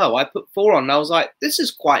 4 as well. I put 4 on and I was like, this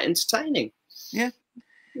is quite entertaining. Yeah.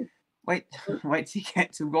 Wait till you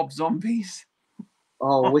get to Rob Zombie's.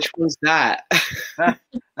 Oh, which one's that?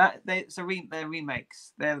 They're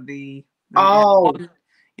remakes. They're the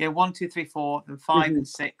 1, 2, 3, 4, then 5 and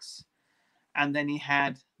 6, and then you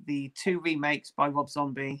had the 2 remakes by Rob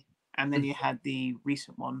Zombie, and then you had the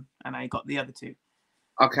recent one, and I got the other 2.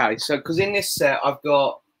 Okay, so because in this set I've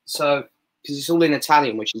got because it's all in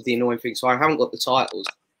Italian, which is the annoying thing, so I haven't got the titles.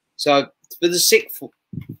 So for the 6th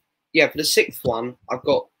one, I've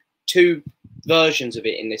got 2 versions of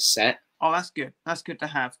it in this set. Oh, that's good. That's good to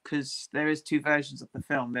have, because there is 2 versions of the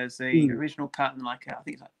film. There's the original cut and I think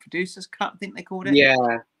it's like producer's cut. I think they called it. Yeah.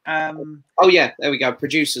 Oh yeah, there we go.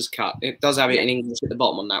 Producer's cut. It does have it in English at the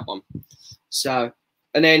bottom on that one. So,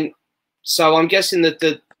 and then, so I'm guessing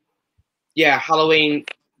that Halloween.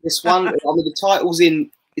 This one. I mean, the title's in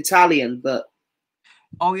Italian, but.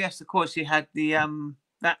 Oh yes, of course. You had the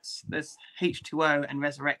there's H2O and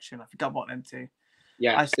Resurrection. I forgot what them 2.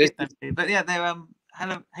 Yeah. I skipped them 2, but yeah, they're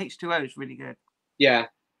H2O is really good. Yeah.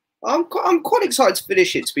 I'm quite excited to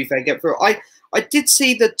finish it. To be fair, get through it. I did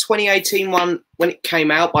see the 2018 one when it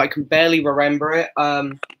came out, but I can barely remember it.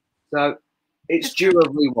 So it's due a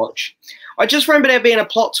rewatch. I just remember there being a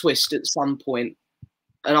plot twist at some point,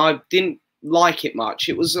 and I didn't like it much.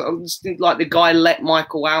 It was like the guy let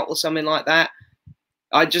Michael out or something like that.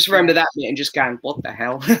 I just remember that bit and just going, "What the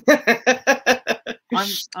hell?"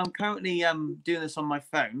 I'm currently doing this on my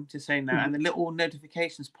phone, just saying that, and the little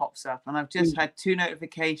notifications pops up, and I've just had 2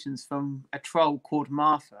 notifications from a troll called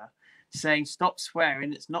Martha saying stop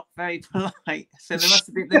swearing. It's not very polite. So they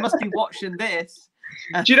must be watching this.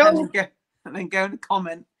 Do you know? And then go and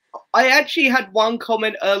comment. I actually had one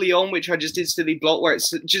comment early on which I just instantly blocked, where it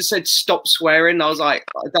just said "stop swearing." I was like,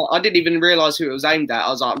 I didn't even realize who it was aimed at. I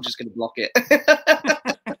was like, I'm just going to block it.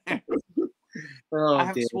 Oh, I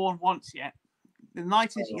haven't sworn once yet. The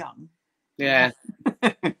night is young. Yeah.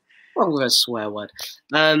 Well, with a swear word.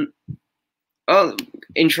 Oh,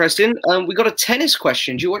 interesting. We got a tennis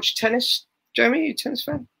question. Do you watch tennis, Jeremy? Are you a tennis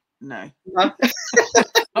fan? No. No?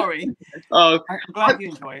 Sorry. Oh, I'm glad you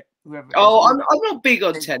enjoy it. I'm not big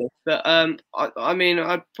on tennis, but I mean,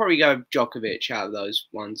 I'd probably go Djokovic out of those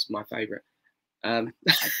ones. My favourite. I don't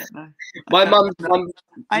know. My mum.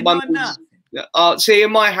 I know enough. See,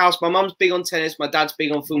 in my house, my mum's big on tennis. My dad's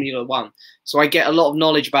big on Formula One, so I get a lot of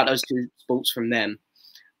knowledge about those 2 sports from them.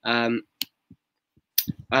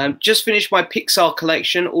 Just finished my Pixar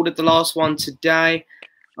collection. Ordered the last one today,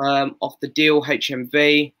 off the deal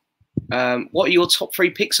HMV. What are your top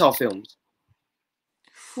 3 Pixar films?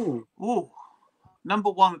 Ooh. Number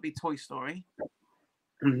 1 would be Toy Story.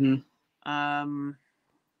 I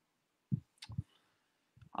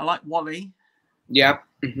like Wall-E. Yeah.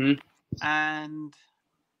 And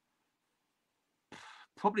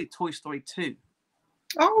probably Toy Story 2.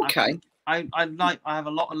 Oh, okay. I have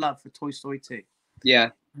a lot of love for Toy Story 2.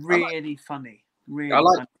 Yeah. Really funny. Really I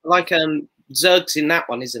like Zurg's in that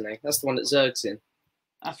one, isn't he? That's the one that Zurg's in.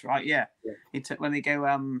 That's right, yeah. When they go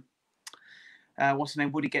what's his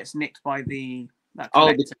name? Woody gets nicked by the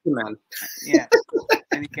the man. Yeah.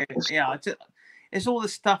 And he goes, yeah, it's all the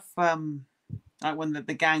stuff like when the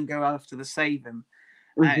gang go after to save him.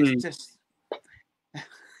 It's just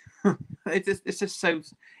it's just so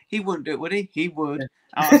he wouldn't do it, would he? He would.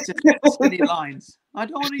 Yeah. It's just silly lines. I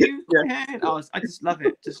don't want to use my head. I just love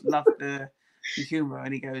it. Just love the humor.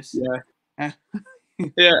 And he goes, yeah.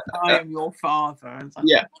 I am your father. And like,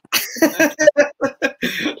 yeah.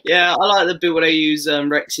 Yeah, I like the bit where they use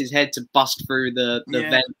Rex's head to bust through the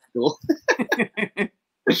vent door.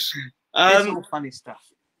 It's all funny stuff.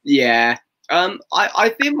 Yeah.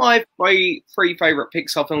 I think my 3 favorite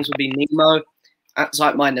Pixar films would be Nemo. That's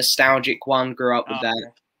like my nostalgic one. Grew up with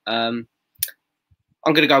that. I'm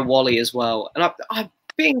gonna go Wall-E as well, and I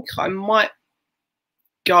think I might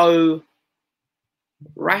go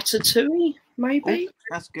Ratatouille. Maybe. Ooh,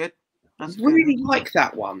 that's good. I really like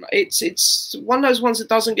that one. It's one of those ones that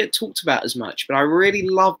doesn't get talked about as much, but I really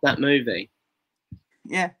love that movie.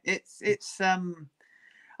 Yeah, it's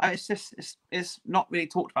not really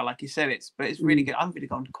talked about, like you said. But it's really good. I'm really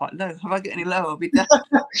gone quite low. If I get any lower, I'll be dead.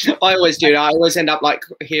 I always do. I always end up like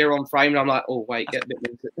here on frame, and I'm like, oh wait, get a bit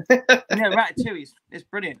into it. Yeah, Ratatouille is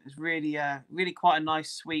brilliant. It's really really quite a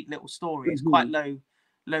nice, sweet little story. It's quite low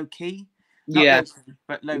key. Not low,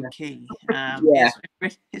 but low key.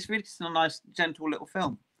 It's really just a nice, gentle little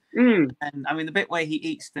film. And I mean, the bit where he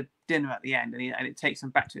eats the dinner at the end, and it takes him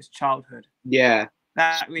back to his childhood. Yeah,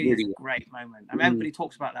 that really is a great moment. I mean, everybody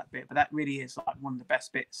talks about that bit, but that really is like one of the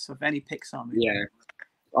best bits of any Pixar movie. Yeah,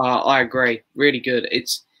 I agree. Really good.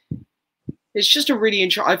 It's just a really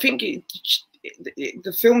interesting. I think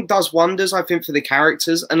the film does wonders. I think for the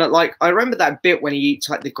characters, and like I remember that bit when he eats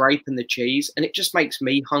like the grape and the cheese, and it just makes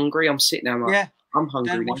me hungry. I'm sitting there, like, I'm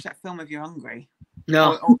hungry. Don't watch that film if you're hungry.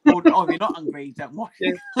 No. Or if you're not hungry, don't watch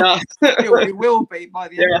it. No. You will be by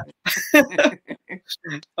the end of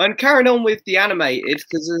it. And carrying on with the animated,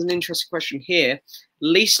 because there's an interesting question here.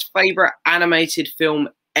 Least favorite animated film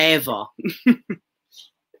ever.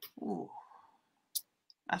 Ooh,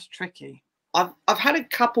 that's tricky. I've had a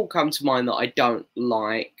couple come to mind that I don't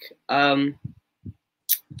like. I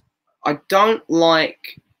don't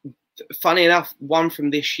like, funny enough, one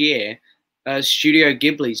from this year, Studio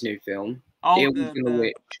Ghibli's new film. Oh,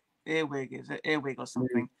 the Earwig, is it Earwig or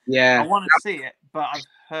something? Yeah. I want to see it, but I've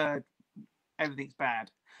heard everything's bad.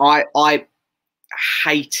 I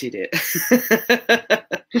hated it.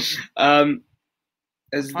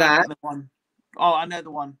 Is that the one? Oh, I know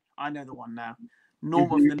the one. I know the one now.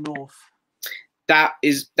 Norm of the North. That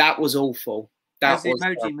was awful. There's the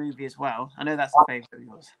Emoji Movie as well. I know that's a favourite of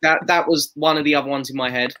yours. That was one of the other ones in my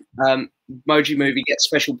head. Emoji Movie gets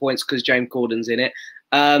special points because James Corden's in it.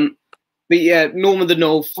 But yeah, Norman the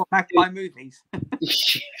North. Magpie Movies.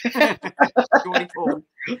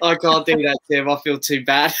 I can't do that, Tim. I feel too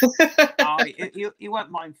bad. You won't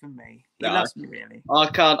mind from me. He loves me, really. I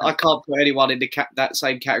can't put anyone in that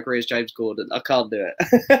same category as James Corden. I can't do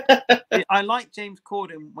it. I like James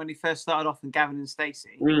Corden when he first started off in Gavin and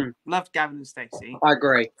Stacey. Loved Gavin and Stacey. I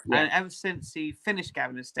agree. Yeah. And ever since he finished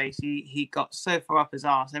Gavin and Stacey, he got so far up his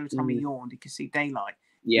arse. Every time he yawned, he could see daylight.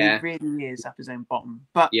 Yeah. He really is up his own bottom.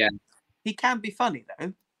 But yeah. He can be funny,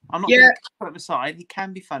 though. I'm not going to put him aside. He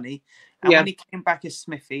can be funny. And when he came back as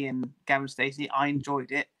Smithy in Gavin and Stacey, I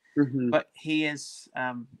enjoyed it. But he is,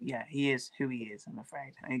 he is who he is, I'm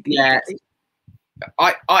afraid.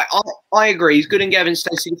 I agree. He's good in Gavin and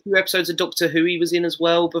Stacey. A few episodes of Doctor Who he was in as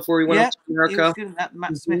well before he went off to America. He was good in that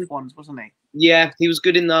Matt Smith ones, wasn't he? Yeah, he was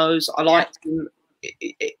good in those. I liked him.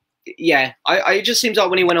 It just seems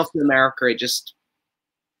like when he went off to America, it just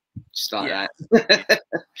like that.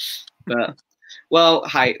 But well,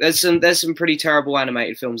 hey, there's some pretty terrible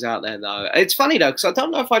animated films out there though. It's funny though, because I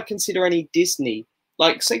don't know if I'd consider any Disney.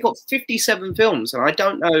 Like, so they got 57 films, and I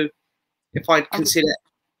don't know if I'd consider.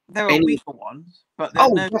 There are weaker ones, but there are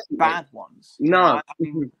no bad ones. No. I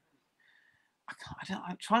mean,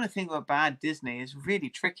 I'm trying to think of a bad Disney. It's really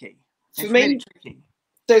tricky. For me, really tricky.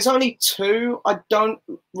 There's only two I don't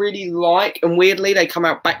really like, and weirdly they come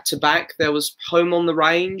out back to back. There was Home on the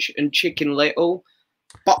Range and Chicken Little,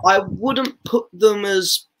 but I wouldn't put them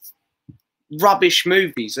as rubbish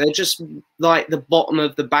movies. They're just like the bottom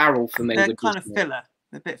of the barrel for me. They're kind of filler.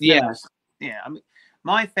 They're a bit filler. Yeah. I mean,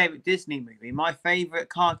 my favorite Disney movie, my favorite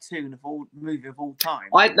cartoon movie of all time.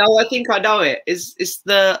 I think I know it. Is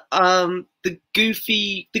the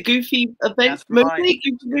Goofy event movie?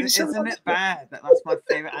 Right. Isn't it bad? That's my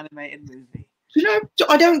favorite animated movie. You know,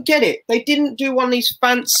 I don't get it. They didn't do one of these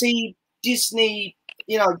fancy Disney,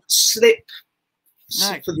 slip.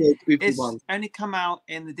 No, for the Goofy one. It's only come out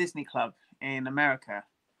in the Disney Club in America.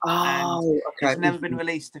 Oh, okay. It's never been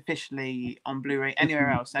released officially on Blu-ray anywhere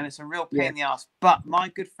else, and it's a real pain in the ass. But my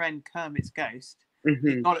good friend Kermit's Ghost,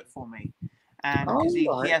 he got it for me, and because he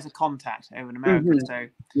has a contact over in America, so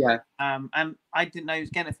and I didn't know he was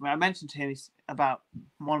getting it for me. I mentioned to him about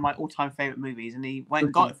one of my all-time favorite movies, and he went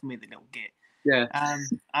and got it for me, the little git. Yeah. And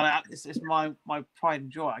it's my pride and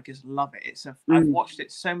joy. I just love it. I've watched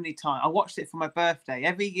it so many times. I watched it for my birthday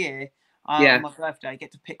every year. On my birthday, I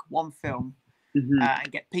get to pick one film. And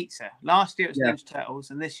get pizza. Last year it was Ninja Turtles,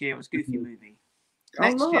 and this year it was Goofy Movie.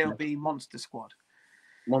 Next year it'll be Monster Squad.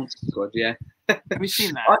 Monster Squad, yeah. Have you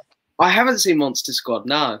seen that? I haven't seen Monster Squad.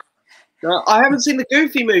 No, I haven't seen the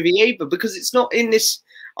Goofy Movie either because it's not in this.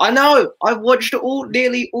 I know. I watched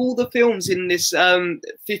nearly all the films in this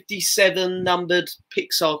 57 numbered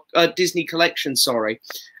Pixar Disney collection. Sorry,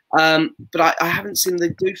 but I haven't seen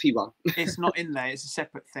the Goofy one. It's not in there. It's a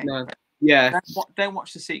separate thing. No. Yeah. Don't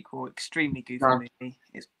watch the sequel. Extremely goofy movie.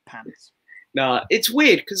 It's pants. No, it's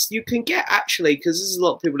weird because you can get because there's a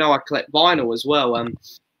lot of people know I collect vinyl as well.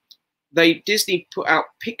 Disney put out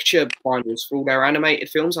picture vinyls for all their animated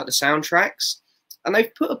films, like the soundtracks, and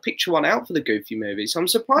they've put a picture one out for the Goofy movie. So I'm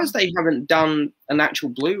surprised they haven't done an actual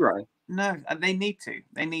Blu-ray. No, they need to.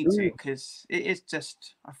 They need to because it is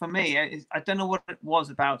just for me. I don't know what it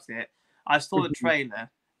was about it. I saw the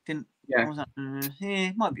trailer. I was like,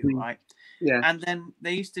 it might be all right. Yeah. And then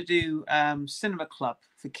they used to do cinema club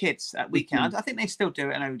for kids at weekend. I think they still do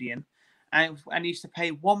it in Odeon. And you used to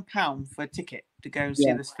pay £1 for a ticket to go and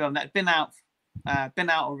see this film that had been out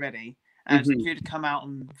already, and it was due to come out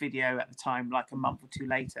on video at the time, like a month or two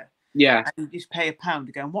later. Yeah. And you just pay £1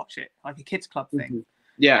 to go and watch it, like a kids club thing.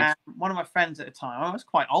 Yeah. And one of my friends at the time, I was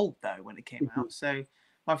quite old though when it came out, so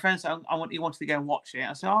my friend said, he wanted to go and watch it.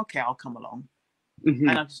 I said, okay, I'll come along.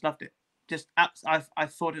 And I just loved it. I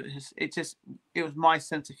thought it was my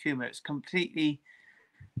sense of humor. It's completely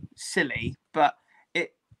silly, but I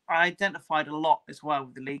identified a lot as well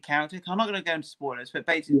with the lead character. I'm not going to go into spoilers, but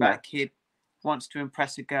basically about a kid wants to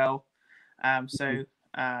impress a girl. So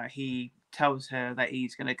he tells her that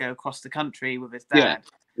he's going to go across the country with his dad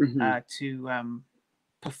to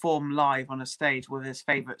perform live on a stage with his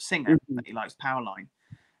favorite singer that he likes, Powell.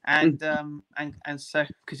 And so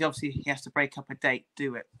because obviously he has to break up a date to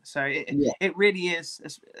do it, so it really is,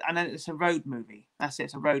 and then it's a road movie. That's it,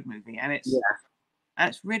 it's a road movie, and it's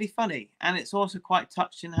really funny, and it's also quite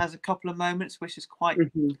touching. Has a couple of moments which is quite.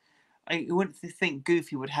 I wouldn't think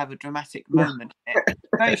Goofy would have a dramatic moment.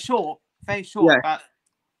 Very short, about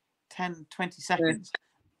 10-20 seconds,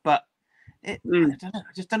 but I don't know.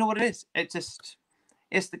 I just don't know what it is. It just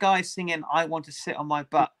It's the guy singing "I Want to Sit on My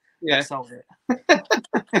Butt" that sold it.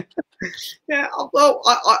 Yeah, well,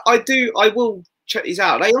 I do. I will check these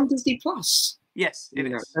out. Are they on Disney Plus? Yes, it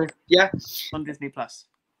is. Yeah, on Disney Plus.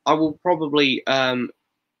 I will probably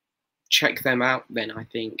check them out then. I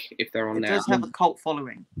think if they're on there, it does have a cult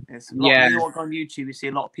following. It's a lot, you log on YouTube, you see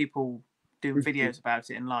a lot of people doing videos about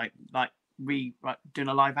it and like doing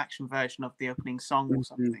a live action version of the opening song or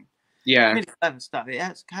something. Yeah, really clever stuff. It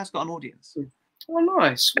has got an audience. Oh,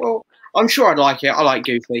 nice. Well, I'm sure I'd like it. I like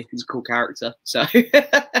Goofy. He's a cool character. So,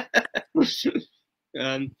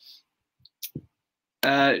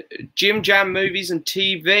 Jim Jam Movies and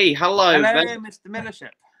TV. Hello, Mr. Millership.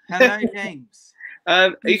 Hello, James.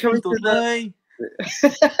 Are you coming to the...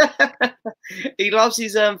 He loves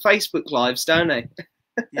his Facebook lives, don't he?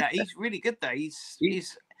 Yeah, he's really good though.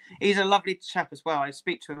 He's a lovely chap as well. I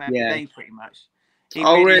speak to him every day, pretty much.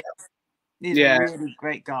 Really? He's a really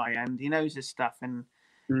great guy, and he knows his stuff, and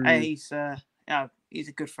he's a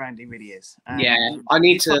good friend. He really is. I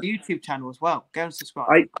need to. Got a YouTube channel as well. Go and subscribe.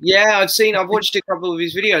 I've watched a couple of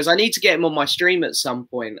his videos. I need to get him on my stream at some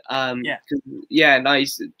point. He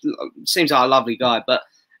seems like a lovely guy. But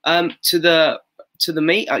to the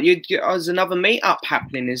meetup, there's another meetup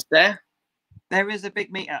happening, is there? There is a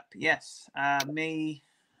big meetup. Yes, me,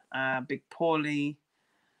 Big Paulie,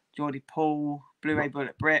 Geordie Paul, Blu-ray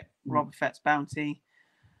Bullet Brit, Robert Fett's Bounty.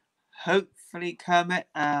 Hopefully Kermit.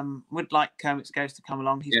 Would like Kermit's Ghost to come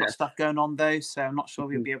along. He's got stuff going on though, so I'm not sure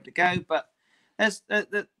if he'll be able to go. But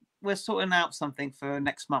we're sorting out something for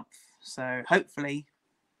next month. So hopefully,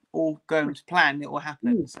 all going to plan, it will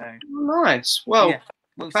happen. So nice. Well,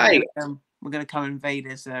 we're going to come invade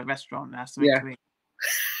his restaurant and have something to eat.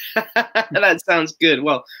 That sounds good.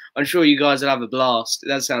 Well, I'm sure you guys will have a blast.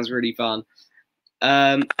 That sounds really fun.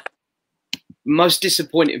 Most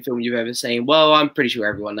disappointing film you've ever seen? Well, I'm pretty sure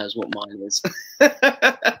everyone knows what mine is.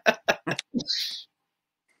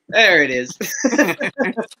 There it is.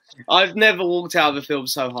 I've never walked out of a film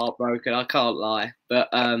so heartbroken. I can't lie. But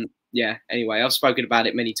anyway, I've spoken about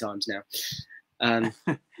it many times now.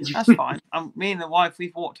 That's fine. Me and the wife,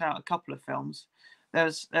 we've walked out a couple of films.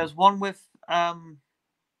 There's one with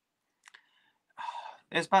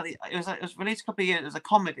it was released a couple of years. It was a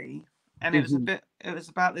comedy, and it was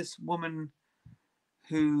about this woman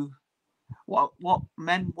who what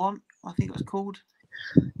men want. I think it was called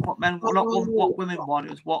What Men Want, not What Women Want.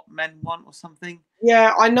 It was What Men Want or something.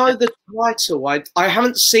 Yeah, I know the title. I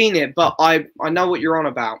haven't seen it, but I know what you're on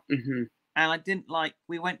about. And I didn't like.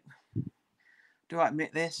 We went. Do I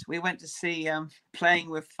admit this? We went to see Playing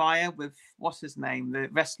with Fire with what's his name, the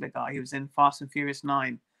wrestler guy who was in Fast and Furious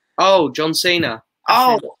 9. Oh, John Cena.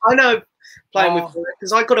 I know Playing with Fire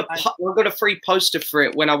because I got a free poster for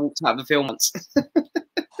it when I walked out of the film once.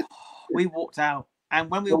 We walked out, and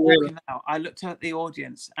when we were walking out, I looked at the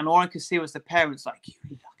audience, and all I could see was the parents like, "You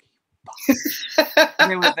lucky bastard."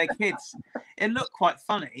 And they were with their kids. It looked quite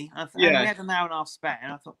funny. And we had an hour and a half spare,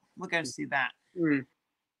 and I thought we're going to see that.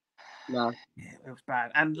 No. Yeah, it was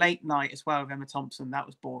bad. And Late Night as well with Emma Thompson. That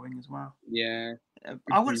was boring as well. Yeah.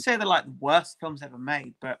 I wouldn't say they're like the worst films ever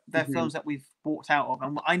made, but they're films that we've walked out of.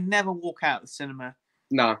 And I never walk out of the cinema.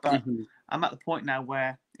 No. But I'm at the point now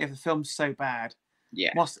where if a film's so bad,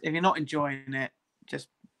 if you're not enjoying it, just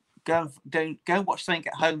go and watch something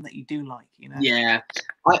at home that you do like, you know? Yeah.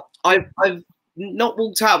 I've not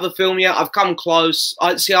walked out of a film yet. I've come close.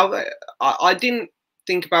 I didn't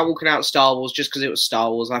think about walking out of Star Wars just because it was Star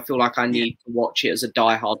Wars. I feel like I need to watch it as a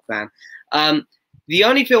diehard fan. The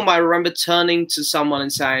only film I remember turning to someone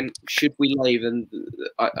and saying, "Should we leave?" and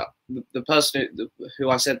the person who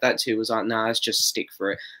I said that to was like, "Nah, let's just stick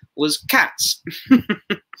for it." Was Cats.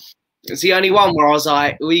 It's the only one where I was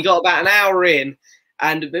like, we got about an hour in,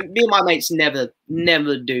 and me and my mates never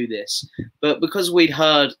do this, but because we'd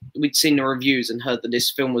seen the reviews and heard that this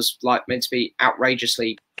film was like meant to be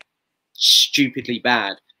outrageously, stupidly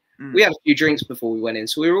bad. We had a few drinks before we went in,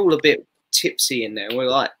 so we were all a bit tipsy in there. We were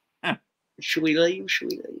like, should we leave?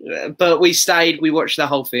 But we stayed. We watched the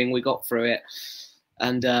whole thing. We got through it,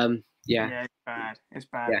 and it's bad. It's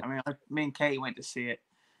bad. Yeah. I mean, me and Katie went to see it.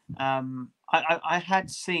 I had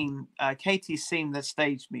seen Katie's seen the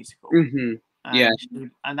stage musical. And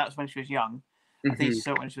that was when she was young. I think she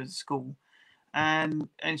saw it when she was at school, and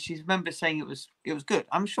she remembers saying it was good.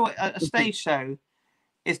 I'm sure a stage show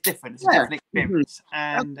is different. It's a different experience,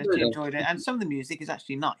 and she enjoyed it. And some of the music is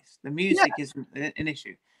actually nice. The music isn't an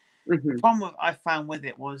issue. The problem I found with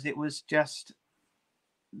it was just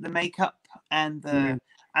the makeup and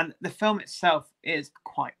the film itself is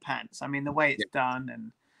quite pants. I mean, the way it's done,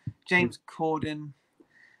 and James Corden,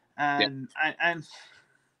 and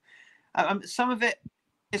some of it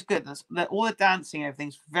It's good. All the dancing,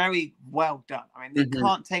 everything's very well done. I mean, they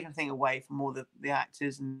can't take anything away from all the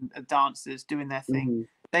actors and dancers doing their thing.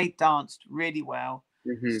 They danced really well.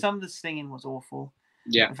 Some of the singing was awful.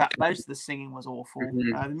 Yeah. In fact, most of the singing was awful.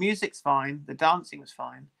 The music's fine. The dancing was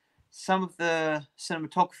fine. Some of the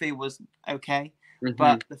cinematography was okay,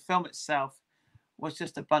 but the film itself was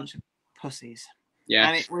just a bunch of pussies. Yeah.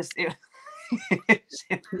 And it was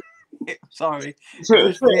sorry.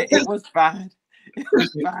 It was bad. It was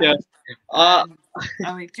bad. Yeah. I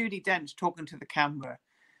mean, Judi Dench talking to the camera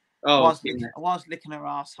whilst licking her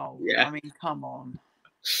asshole. Yeah. I mean, come on.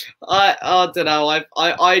 I don't know.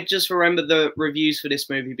 I just remember the reviews for this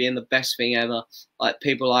movie being the best thing ever. Like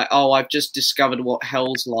people like, oh, I've just discovered what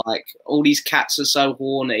hell's like. All these cats are so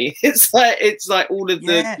horny. It's like all of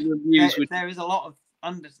the reviews. There is a lot of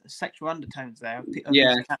sexual undertones there.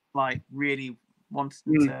 Yeah. These cats, like really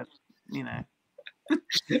wanting to, you know.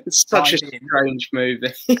 It's such a strange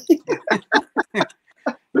movie. It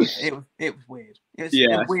was weird. It was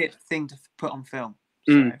a weird thing to put on film.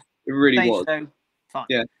 So, it really was. So, fine.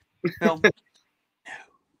 Yeah. Film.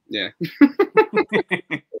 Yeah.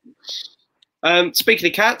 Speaking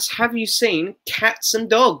of cats, have you seen Cats and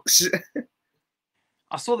Dogs?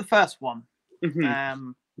 I saw the first one. Yeah.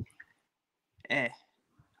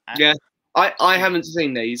 I haven't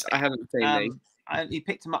seen these. I haven't seen these. He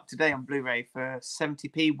picked them up today on Blu-ray for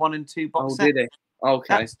 70p 1 and 2 box set. Did he?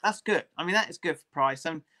 Okay. That's good. I mean, that is good for price.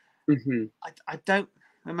 I don't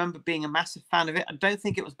remember being a massive fan of it. I don't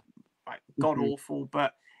think it was like god awful,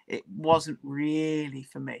 but it wasn't really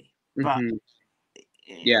for me. But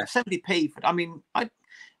 70p. I mean, if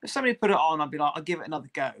somebody put it on, I'd be like, I'll give it another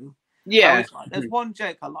go. Yeah. There's one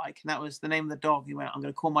joke I like, and that was the name of the dog. He went, "I'm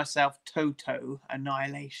going to call myself Toto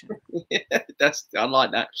Annihilation." I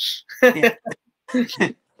like that. Yeah.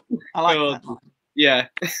 I like that line. Yeah.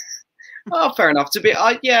 Oh, fair enough.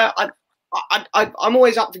 I'm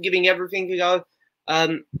always up for giving everything a go.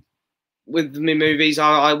 With my movies,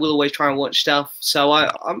 I will always try and watch stuff. So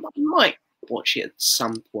I might watch it at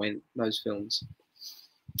some point. Those films.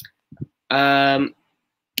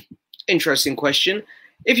 Interesting question.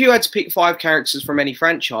 If you had to pick 5 characters from any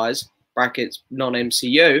franchise (brackets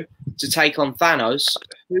non-MCU) to take on Thanos,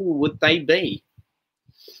 who would they be?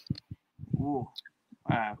 Ooh.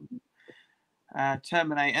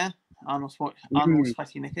 Terminator, Arnold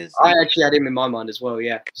Schwarzenegger. I actually had him in my mind as well.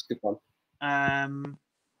 Yeah, it's a good one.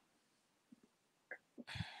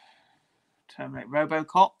 Terminator,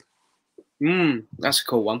 RoboCop. That's a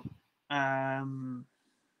cool one.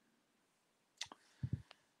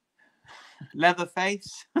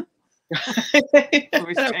 Leatherface. With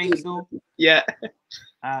his chainsaw. Yeah.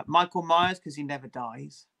 Michael Myers, because he never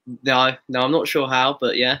dies. No, I'm not sure how,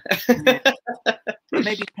 but yeah.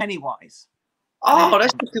 Maybe Pennywise. Oh,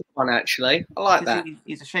 that's a good one, actually. I like that.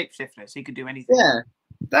 He's a shapeshifter, so he could do anything. Yeah,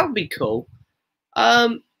 that would be cool. I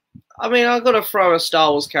mean, I've got to throw a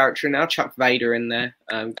Star Wars character in now, chuck Vader in there.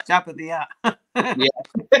 Jabba the Hutt.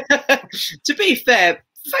 Yeah. To be fair,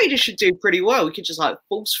 Vader should do pretty well. We could just like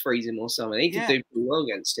force freeze him or something. He could do pretty well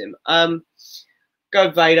against him. Go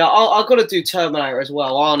Vader. I've got to do Terminator as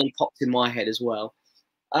well. Arnie popped in my head as well.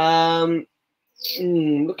 Looking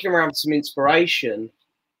around for some inspiration.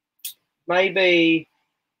 Maybe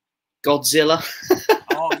Godzilla.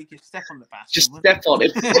 Oh, you could step on the bastard. Just step on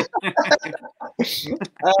it.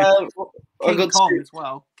 King Kong as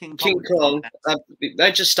well. King Kong.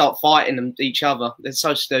 They just start fighting each other. They're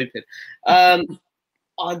so stupid. I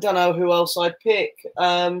don't know who else I'd pick.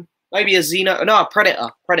 Maybe a a Predator.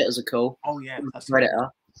 Predators are cool. Oh yeah, that's Predator.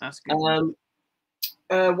 That's good.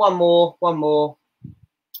 One more.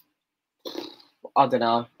 I don't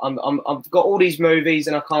know. I've got all these movies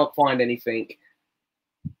and I can't find anything.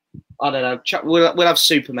 I don't know. We'll have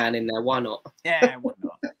Superman in there. Why not? Yeah, why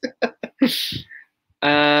not?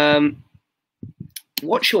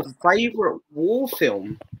 What's your favourite war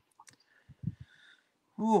film?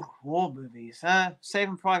 Ooh, war movies.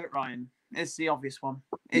 Saving Private Ryan is the obvious one.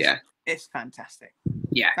 It's fantastic.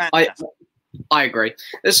 Yeah, fantastic. I agree.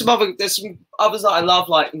 There's some others that I love,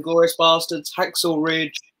 like Inglourious Bastards, Hacksaw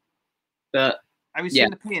Ridge. But have you seen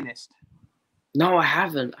The Pianist? No, I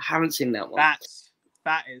haven't. I haven't seen that one.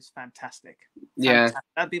 That is fantastic. Yeah,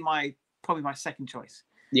 that'd be probably my second choice.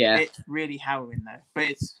 Yeah, it's really harrowing though, but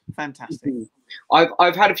it's fantastic.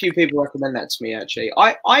 I've had a few people recommend that to me actually.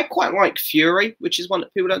 I quite like Fury, which is one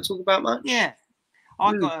that people don't talk about much. Yeah,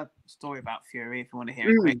 I've got a story about Fury if you want to hear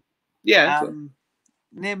it quick. Yeah.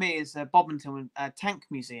 Near me is a Bobington tank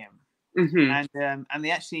museum, and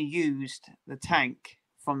they actually used the tank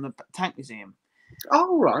from the tank museum.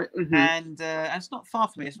 Oh right. And it's not far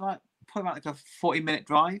from me. It's probably about like a 40-minute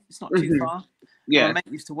drive. It's not too far. Yeah. My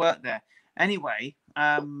mate used to work there. Anyway,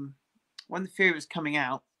 when the Fury was coming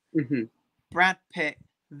out, Brad Pitt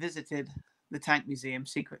visited the Tank Museum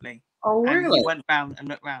secretly. Oh, and really? he went round and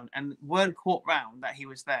looked round, and word caught round that he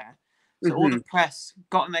was there. So all the press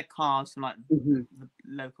got in their cars from like the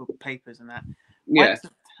local papers and that. Yeah.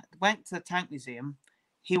 Went to the Tank Museum.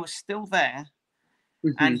 He was still there,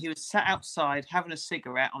 and he was sat outside having a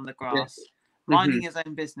cigarette on the grass, minding his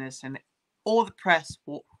own business, and all the press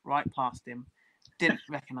walked right past him, didn't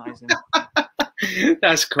recognise him.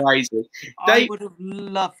 That's crazy. I would have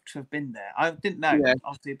loved to have been there. I didn't know,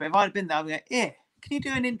 obviously, but if I'd been there, I'd be like, yeah, can you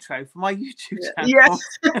do an intro for my YouTube channel?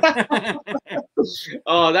 Yes.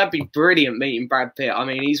 Oh, that'd be brilliant meeting Brad Pitt. I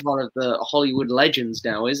mean, he's one of the Hollywood legends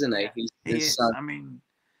now, isn't he? Yeah, he is. I mean,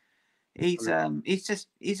 he's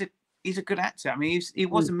a good actor. I mean, he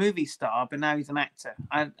was a movie star, but now he's an actor.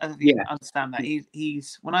 I understand that.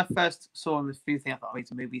 He's when I first saw him, a few things I thought, oh,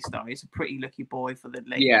 he's a movie star. He's a pretty lucky boy for the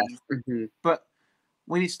ladies. Yeah. But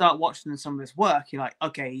when you start watching some of his work, you're like,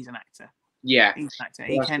 okay, he's an actor. Yeah, he's an actor.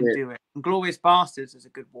 He can do it. And Glorious Bastards is a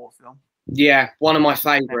good war film. Yeah, one of my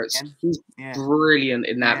favorites. He's brilliant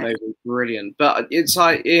in that movie. Brilliant. But it's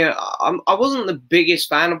like, I wasn't the biggest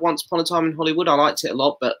fan of Once Upon a Time in Hollywood. I liked it a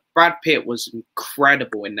lot, but Brad Pitt was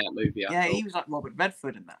incredible in that movie. Yeah, he was like Robert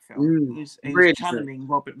Redford in that film. He was really channeling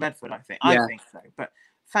Robert Redford, I think. I think so. But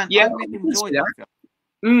I really enjoyed that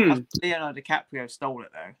film. Leonardo DiCaprio stole it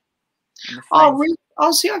though.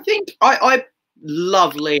 Oh, see, I think I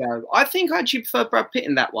love Leo. I think I actually prefer Brad Pitt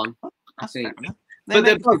in that one. I think. But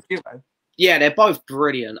they're both, they're both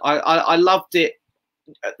brilliant. I loved it.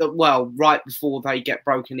 Well, right before they get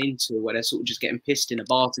broken into, where they're sort of just getting pissed in a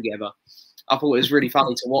bar together. I thought it was really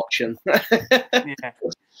funny to watch them.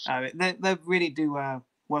 They really do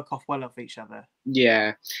work off well off each other.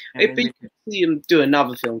 Yeah, it'd be good to see them do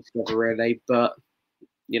another film together, really. But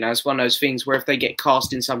it's one of those things where if they get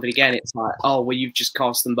cast in something again, it's like, oh, well, you've just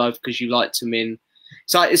cast them both because you liked them in.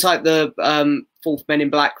 It's like the fourth Men in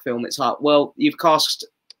Black film. It's like, well, you've cast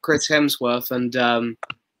Chris Hemsworth and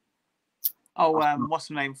what's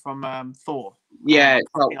the name from Thor? Yeah,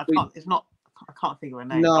 I can't think of her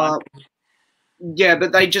name. No, yeah,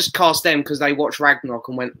 but they just cast them because they watched Ragnarok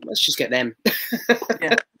and went, let's just get them.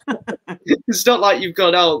 Yeah. It's not like you've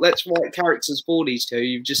gone, oh, let's write characters for these two.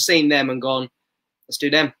 You've just seen them and gone, let's do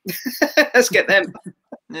them. Let's get them.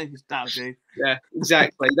 That'll do. Yeah,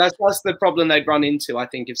 exactly. That's the problem they'd run into, I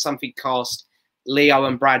think, if something cast Leo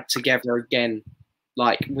and Brad together again,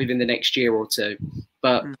 like within the next year or two.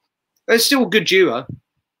 But they're still a good duo.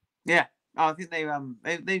 Yeah, I think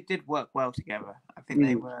they did work well together. I think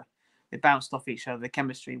they bounced off each other. The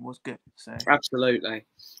chemistry was good. So absolutely,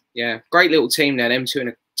 yeah, great little team there. Them two in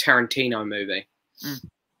a Tarantino movie.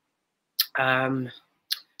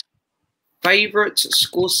 Favorite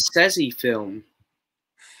Scorsese film?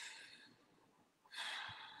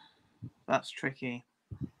 That's tricky.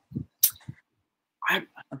 I'm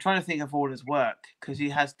trying to think of all his work because he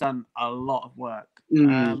has done a lot of work.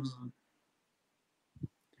 I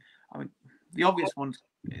mean, the obvious one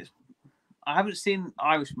is I haven't seen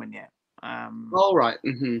Irishman yet. All right.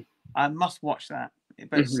 I must watch that,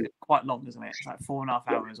 but it's quite long, isn't it? It's like 4.5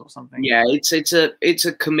 hours or something. Yeah, it's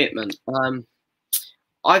a commitment.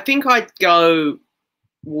 I think I'd go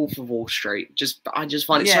Wolf of Wall Street. I just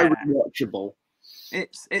find it so rewatchable.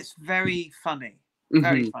 It's very funny,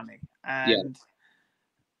 very funny, and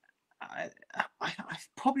I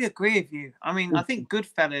probably agree with you. I mean, I think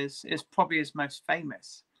Goodfellas is probably his most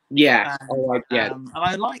famous. Yeah, and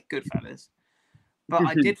I like Goodfellas, but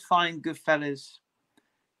I did find Goodfellas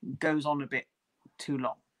goes on a bit too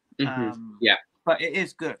long. But it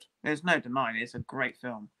is good. There's no denying it. It's a great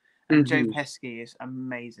film. And Joe Pesci is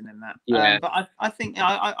amazing in that. Yeah. But I think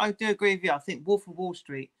I do agree with you. I think Wolf of Wall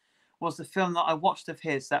Street was the film that I watched of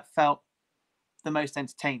his that felt the most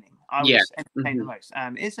entertaining. I was entertained the most.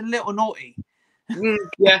 And it's a little naughty.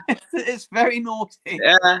 Yeah. It's very naughty.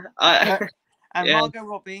 Yeah. And Margot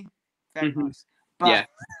Robbie, very nice. But,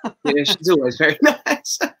 yeah, she's always very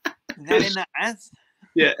nice. Very nice.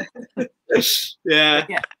 Yeah. Yeah.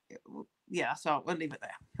 Yeah, so we'll leave it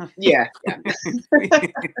there. Yeah.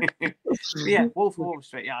 Yeah, Wolf of Wall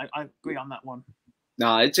Street. Yeah, I agree on that one.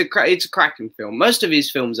 No, it's a cracking film. Most of his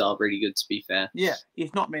films are really good, to be fair. Yeah,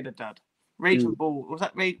 he's not made a dud. Raging Bull, was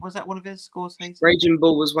that one of his scores? Raging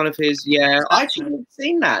Bull was one of his. Yeah, I actually haven't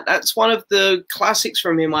seen that. That's one of the classics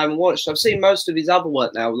from him I haven't watched. I've seen most of his other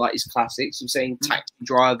work now, like his classics. I've seen Taxi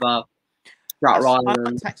Driver, Shutter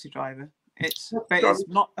Island. Taxi Driver. It's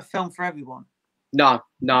not a film for everyone. No.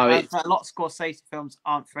 A lot of Scorsese films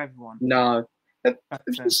aren't for everyone. No. Have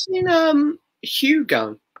you seen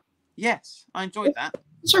Hugo? Yes, I enjoyed that.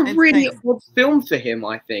 it's a really odd film for him,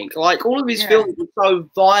 I think. Like, all of his films are so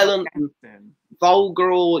violent and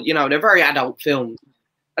vulgar, or, you know, they're very adult films.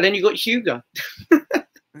 And then you got Hugo.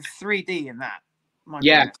 The 3D in that.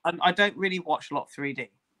 I don't really watch a lot of 3D.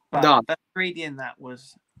 But the 3D in that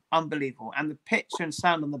was unbelievable. And the picture and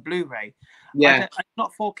sound on the Blu-ray. Yeah.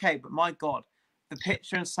 Not 4K, but my God, the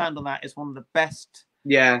picture and sound on that is one of the best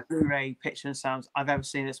Blu-ray picture and sounds I've ever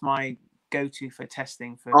seen. It's my go-to for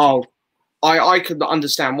testing. I could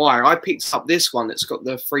understand why. I picked up this one that's got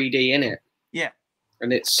the 3D in it. Yeah.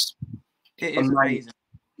 And it is amazing.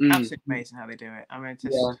 Absolutely amazing how they do it. I mean,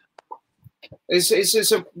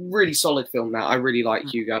 it's a really solid film. That I really like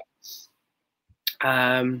Hugo.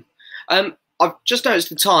 I've just noticed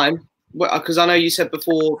the time because I know you said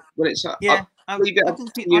before when it's I'll keep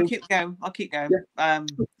going. Yeah.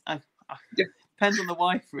 Depends on the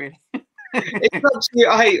wife, really. It's up to you.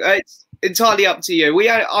 It's entirely up to you.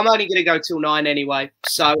 I'm only going to go till 9 anyway,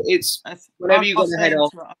 so it's whenever you got to head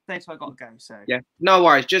off. I'll say till I got to go. So yeah, no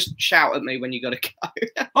worries. Just shout at me when you got to go.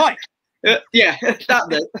 Oi! Yeah, that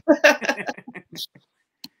bit.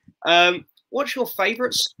 What's your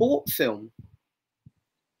favourite sport film?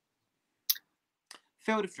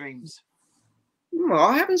 Field of Dreams.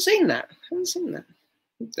 I haven't seen that.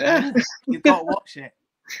 You've got to watch it.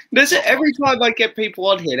 There's it every time I get people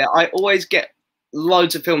on here that I always get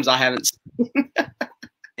loads of films I haven't seen.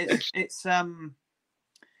 it's Kevin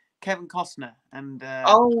Costner and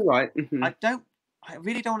right. I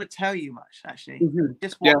really don't want to tell you much actually.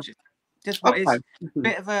 Just watch it. Just what is a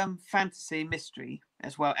bit of a fantasy mystery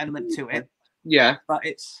as well element to it. Yeah. But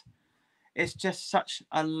it's just such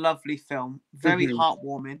a lovely film, very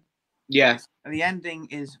heartwarming. Yeah. The ending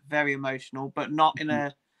is very emotional, but not in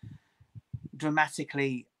a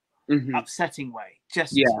dramatically upsetting way.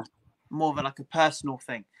 Just more of like a personal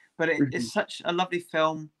thing. But it's such a lovely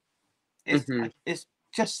film. It's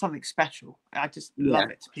just something special. I just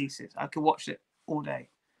love it to pieces. I could watch it all day.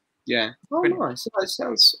 Yeah. Oh, nice. That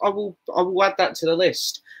sounds. I will add that to the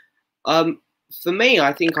list. For me,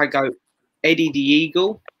 I think I go Eddie the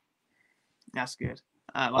Eagle. That's good.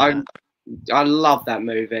 I love that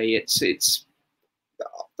movie.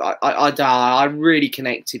 I really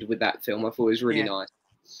connected with that film. I thought it was really nice.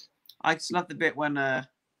 I just love the bit when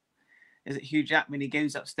is it Hugh Jackman? He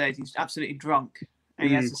goes upstairs. He's absolutely drunk, and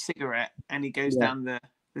he has a cigarette, and he goes down the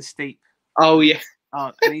steep. Oh yeah.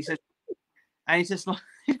 And he's just like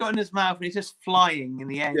he's got in his mouth, and he's just flying in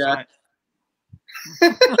the air. Yeah.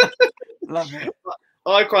 Like, love it.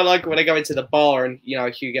 I quite like it when I go into the bar and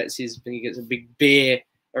Hugh gets a big beer.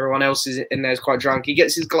 Everyone else is in there is quite drunk. He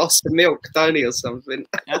gets his glass of milk, don't he, or something?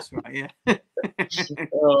 That's right, yeah.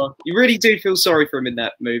 You really do feel sorry for him in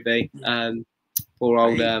that movie. Poor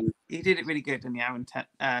old. He did it really good in the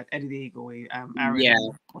Eddie the Eagle.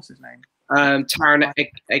 Aaron, what's his name? Taron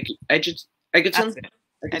Egerton. Egerton,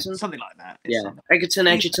 something like that. Egerton.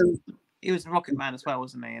 He was the Rocket Man as well,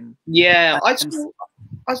 wasn't he? And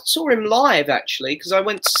I saw him live actually because I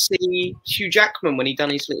went to see Hugh Jackman when he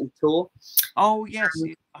done his little tour. Oh yes,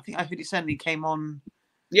 I think I heard he said he came on.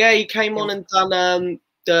 Yeah, he came on and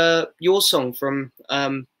done your song from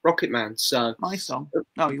Rocket Man. So my song.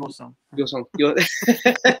 No, your song. Your song. But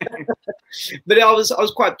I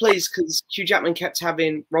was quite pleased because Hugh Jackman kept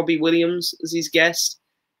having Robbie Williams as his guest,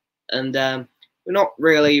 and we're not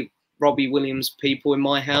really Robbie Williams people in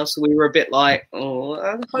my house. So we were a bit like,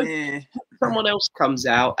 I hope someone else comes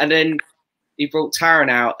out. And then he brought Taron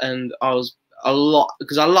out, and I was a lot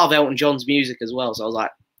because I love Elton John's music as well. So I was like,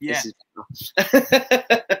 this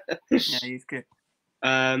is he's good.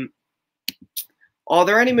 Are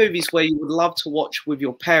there any movies where you would love to watch with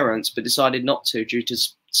your parents but decided not to due to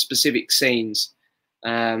specific scenes?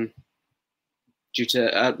 Due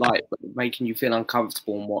to like making you feel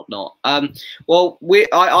uncomfortable and whatnot. Well,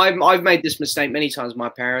 I've made this mistake many times with my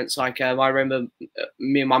parents. Like I remember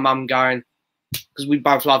me and my mum going, because we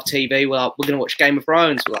both love TV. We're like, we're gonna watch Game of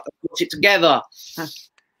Thrones. We're like, watch it together.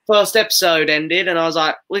 First episode ended, and I was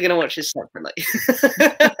like, we're gonna watch this separately.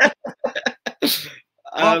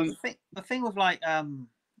 The thing with like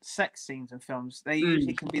sex scenes in films, they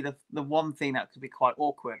usually can be the one thing that could be quite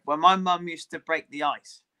awkward. When my mum used to break the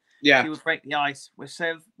ice. Yeah, she would break the ice.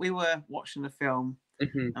 So we were watching the film,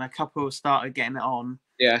 and a couple started getting it on.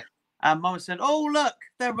 Yeah, and Mum said, "Oh look,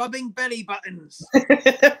 they're rubbing belly buttons,"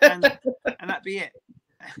 and that'd be it.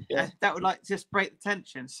 Yeah. That would like just break the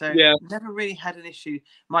tension. So never really had an issue.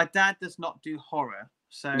 My dad does not do horror,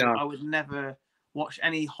 so I would never watch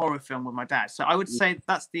any horror film with my dad. So I would say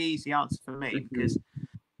that's the easy answer for me because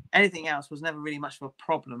anything else was never really much of a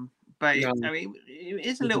problem. But I mean, it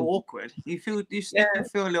is a little awkward. You still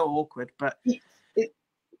feel a little awkward, but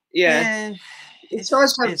it's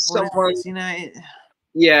nice to have someone. You know.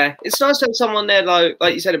 Yeah, it's nice to have someone there, like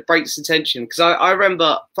you said, it breaks the tension. Because I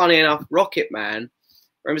remember, funny enough, Rocket Man.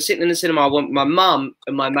 I remember sitting in the cinema with my mum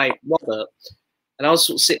and my mate Robert, and I was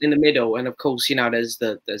sort of sitting in the middle. And of course, you know, there's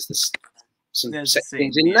some sex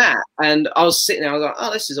scenes in that. And I was sitting there, I was like,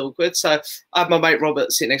 oh, this is awkward. So I had my mate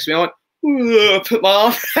Robert sitting next to me. I went, I put my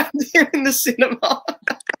arm around him in the cinema.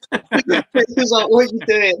 He was like, what are you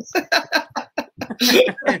doing?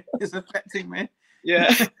 It's affecting me.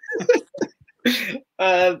 Yeah.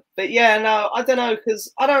 But yeah, no, I don't know,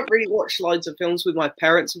 because I don't really watch loads of films with my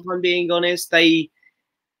parents, if I'm being honest.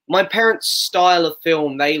 My parents' style of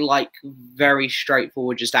film, they like very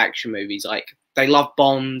straightforward, just action movies. Like, they love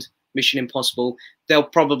Bond, Mission Impossible. They'll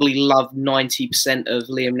probably love 90% of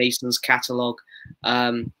Liam Neeson's catalogue.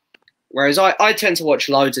 Whereas I tend to watch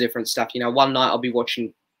loads of different stuff. You know, one night I'll be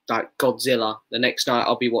watching like Godzilla. The next night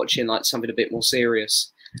I'll be watching like something a bit more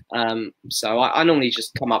serious. So I normally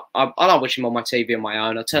just come up. I like watching on my TV on my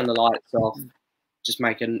own. I turn the lights off, just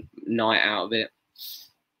make a night out of it.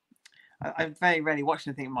 I very rarely watch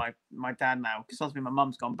anything with my dad now, because obviously my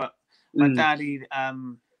mum's gone. But my daddy, I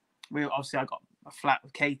got a flat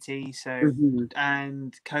with Katie, so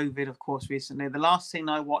and COVID, of course, recently. The last thing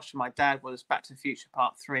I watched with my dad was Back to the Future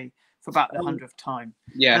Part 3 for about the 100th time.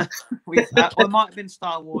 Yeah, or it might have been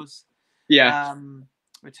Star Wars. Yeah.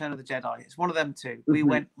 Return of the Jedi. It's one of them two. We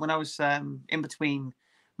went when I was in between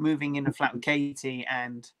moving in a flat with Katie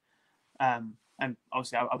and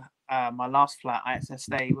obviously my last flat, I had to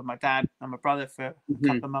stay with my dad and my brother for a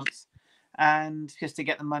couple of months, and just to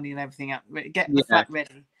get the money and everything out, get the flat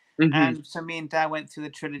ready. And so me and Dad went through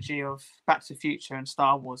the trilogy of Back to the Future and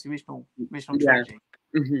Star Wars, the original trilogy.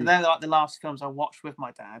 So they're like the last films I watched with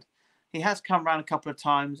my dad. He has come around a couple of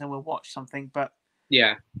times and we'll watch something, but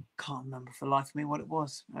yeah, can't remember for the life of me what it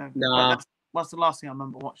was. No, that's the last thing I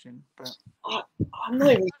remember watching. But I'm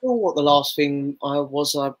not even sure what the last thing I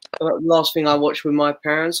watched with my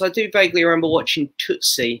parents. I do vaguely remember watching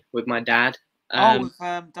Tootsie with my dad. With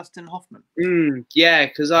Dustin Hoffman. Yeah,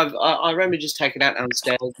 because I remember just taking that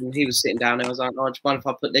downstairs and he was sitting down and I was like, "Oh, do you mind if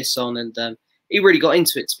I put this on?" And he really got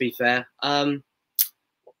into it. To be fair, I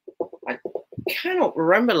cannot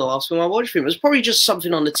remember the last film I watched him. It was probably just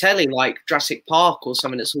something on the telly, like Jurassic Park or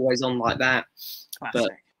something that's always on like that. Classic.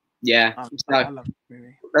 But yeah, I love the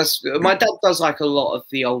movie. That's my dad does like a lot of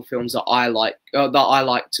the old films that I like.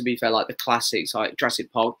 To be fair, like the classics, like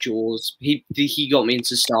Jurassic Park, Jaws. He got me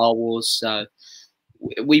into Star Wars, so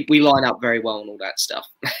we line up very well and all that stuff.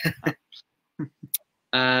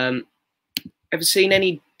 Ever seen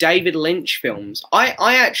any David Lynch films?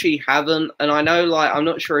 I actually haven't, and I know, like, I'm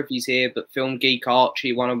not sure if he's here, but Film Geek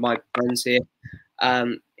Archie, one of my friends here,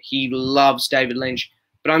 he loves David Lynch.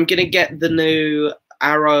 But I'm gonna get the new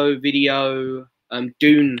Arrow Video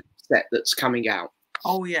Dune set that's coming out.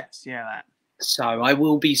 Oh yes, yeah, that. So I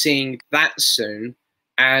will be seeing that soon,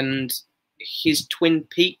 and his Twin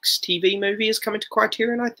Peaks TV movie is coming to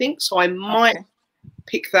Criterion, I think. So I might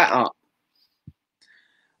pick that up.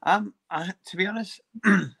 To be honest,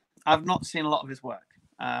 I've not seen a lot of his work.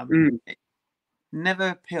 It never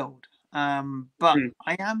appealed. But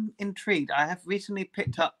I am intrigued. I have recently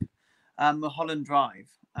picked up Mulholland Drive.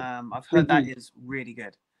 I've heard that is really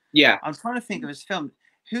good. Yeah. I'm trying to think of his film.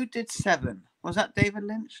 Who did Seven? Was that David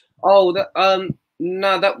Lynch? Oh,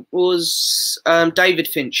 no, that was David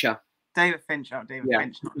Fincher. David Fincher, Fincher,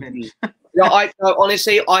 not Lynch. Yeah,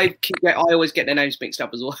 honestly, I always get their names mixed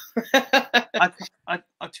up as well. I'd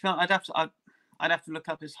have to look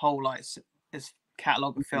up his whole his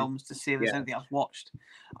catalogue of films to see if there's anything I've watched.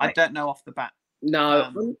 I don't know off the bat.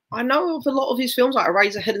 No, I know of a lot of his films, like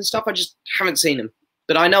Eraserhead and stuff. I just haven't seen them,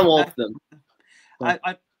 but I know of them.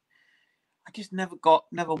 I just never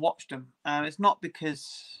watched them. It's not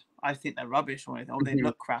because I think they're rubbish or anything, or they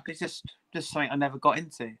look crap. It's just something I never got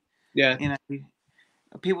into. Yeah, you know,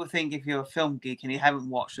 people think if you're a film geek and you haven't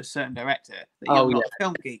watched a certain director, that you're not a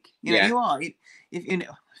film geek. You know, you are. If you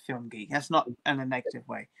know, film geek, that's not in a negative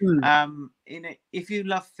way. If you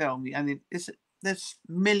love film, I mean, there's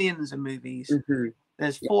millions of movies.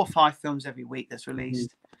 There's 4 or 5 films every week that's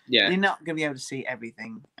released. Yeah, you're not going to be able to see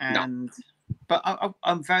everything. But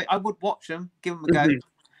I would watch them, give them a go.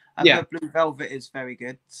 I've heard Blue Velvet is very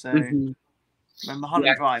good. So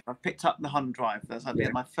Mulholland Drive, I've picked up Mulholland Drive. That's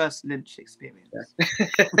my first Lynch experience.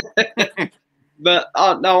 But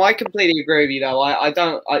no, I completely agree with you though. I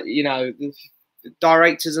don't, the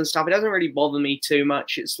directors and stuff, it doesn't really bother me too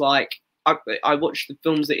much. It's like I watch the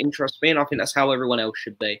films that interest me, and I think that's how everyone else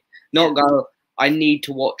should be. Not go, I need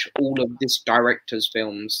to watch all of this director's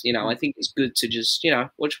films. You know, I think it's good to just,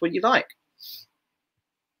 watch what you like.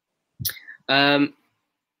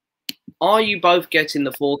 are you both getting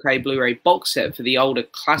the 4K Blu-ray box set for the older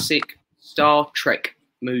classic Star Trek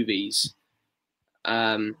movies?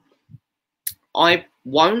 I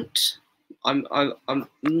won't.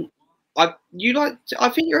 You like? I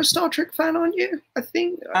think you're a Star Trek fan, aren't you? I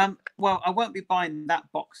think. Well, I won't be buying that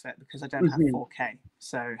box set because I don't have 4K.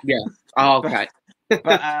 So yeah. Oh, okay.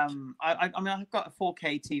 but I mean, I've got a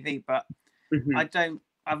 4K TV, but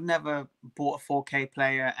I've never bought a 4K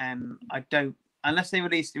player, and I don't unless they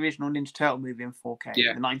release the original Ninja Turtle movie in 4K,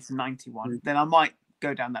 the 1991. Then I might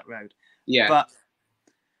go down that road. Yeah. But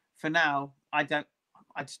for now, I don't.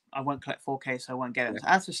 I won't collect 4K, so I won't get it.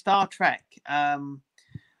 As for Star Trek,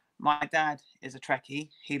 my dad is a Trekkie.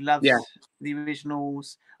 He loves the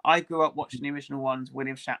originals. I grew up watching the original ones,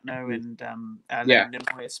 William Shatner and Leonard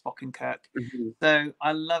Nimoy, Spock and Kirk. So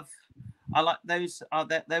I like those.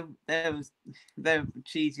 They're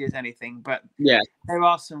cheesy as anything, but there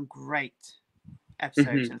are some great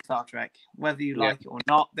episodes in Star Trek. Whether you like it or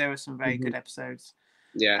not, there are some very good episodes.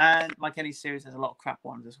 Yeah, and like any series, there's a lot of crap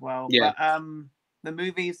ones as well. Yeah. But the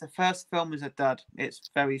movies, the first film is a dud.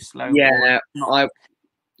 It's very slow. Yeah,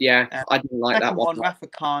 I didn't like that one. Wrath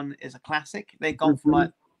of Khan is a classic. They've gone from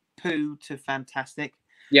like poo to fantastic.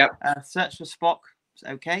 Yeah. Search for Spock is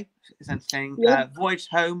okay. It's entertaining. Voyage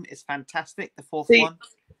Home is fantastic. The fourth one.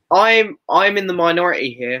 I'm in the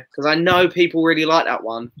minority here because I know people really like that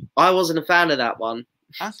one. I wasn't a fan of that one.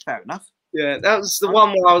 That's fair enough. Yeah, that was the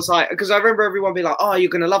one where I was like, because I remember everyone being like, "Oh,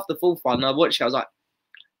 you're gonna love the fourth one." And I watched it. I was like,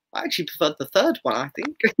 I actually preferred the third one. I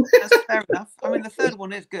think. That's fair enough. I mean, the third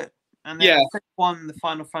one is good. And then the fifth one, The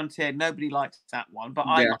Final Frontier, nobody likes that one, but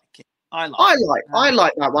I like it. I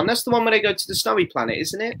like that one. That's the one where they go to the snowy planet,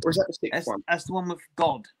 isn't it? Or is that the sixth one? That's the one with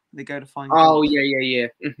God. They go to find God. God. Yeah.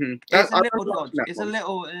 It's a little dodge. It's a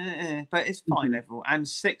little, but it's fine overall. And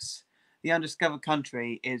 6, The Undiscovered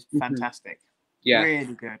Country is fantastic. Yeah.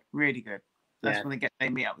 Really good. Really good. That's when they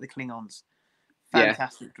meet up with the Klingons.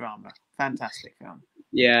 Fantastic drama. Fantastic film.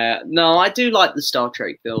 Yeah, no, I do like the Star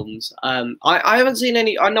Trek films. I haven't seen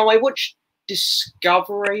any. I know I watched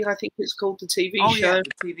Discovery. I think it's called, the TV show. Yeah,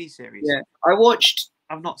 the TV series. Yeah, I watched.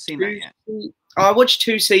 I've not seen that yet. I watched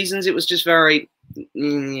 2 seasons. It was just very. I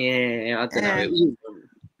don't know. It was,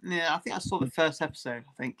 I think I saw the first episode.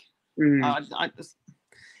 I think.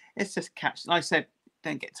 It's just catch. Like I said,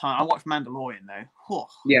 don't get time. I watched Mandalorian though. Oh,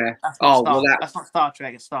 yeah. That's not Star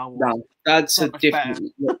Trek. It's Star Wars. No, that's a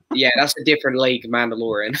different. That's a different league,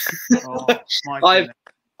 Mandalorian.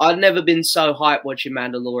 I've never been so hyped watching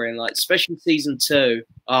Mandalorian, like especially season 2.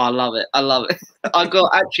 Oh, I love it. I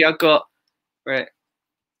got right.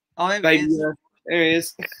 Oh, there he is. There he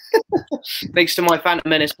is. Next to my Phantom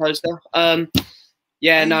Menace poster. No,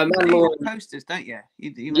 Mandalorian posters, don't you?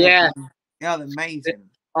 Yeah, they're amazing.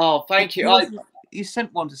 Oh, thank you. You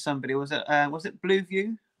sent one to somebody. Was it Blue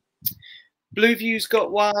View? Blue View's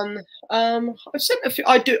got one. I've sent a few.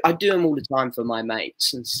 I do them all the time for my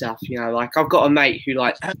mates and stuff. You know, like I've got a mate who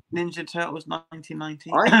likes Ninja Turtles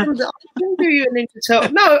 1990. I can do you a Ninja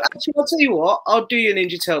Turtle. No, actually, I'll tell you what. I'll do you a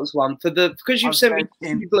Ninja Turtles one because you've sent me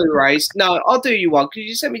 2 Blu-rays. No, I'll do you one because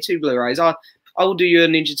you sent me 2 Blu-rays. I will do you a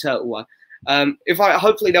Ninja Turtle one.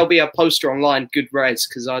 Hopefully there'll be a poster online, good res,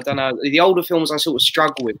 because I don't know, the older films I sort of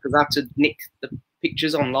struggle with because I have to nick the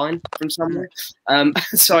pictures online from somewhere.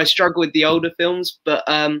 So I struggle with the older films, but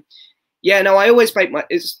I always make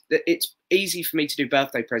it's easy for me to do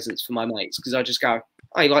birthday presents for my mates because I just go,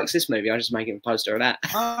 oh, he likes this movie, I just make him a poster of that.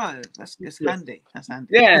 Oh, that's handy. That's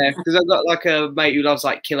handy. Yeah, because I've got like a mate who loves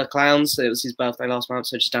like Killer Clowns. So it was his birthday last month,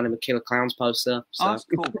 so I just done him a Killer Clowns poster. So. Oh, that's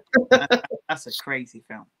cool. That's a crazy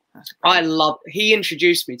film. He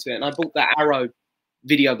introduced me to it, and I bought that Arrow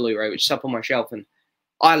video Blu-ray, which is up on my shelf, and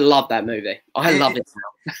I love that movie. I love it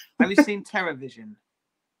now. Have you seen Terror Vision?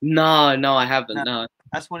 No, I haven't. No.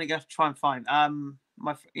 That's one you have to try and find.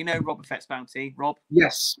 Rob Effects Bounty, Rob.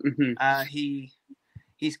 Yes.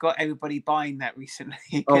 He's got everybody buying that recently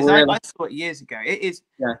because I saw it years ago. It is.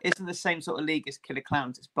 Yeah. It's in the same sort of league as Killer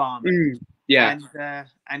Clowns. It's Barney. Yeah.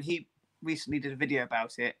 And he recently did a video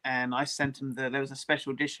about it, and I sent him there was a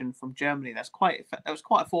special edition from Germany that was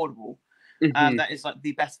quite affordable. That is like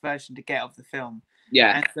the best version to get of the film.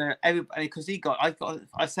 Yeah, and everybody, because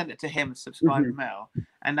I sent it to him, subscriber mail,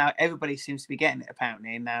 and now everybody seems to be getting it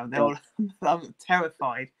apparently. And now they're all I'm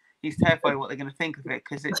terrified. He's terrified what they're going to think of it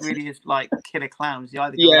because it really is like Killer Clowns. You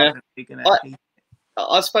either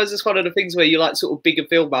I suppose it's one of the things where you like sort of big a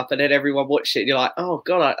film up and then everyone watches it and you're like, oh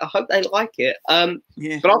god, I hope they like it. But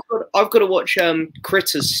I've got to watch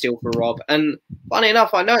Critters still for Rob, and funny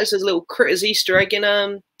enough, I noticed there's a little Critters Easter egg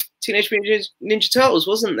in Teenage Mutant Ninja Turtles,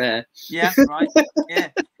 wasn't there? Yeah, right. Yeah,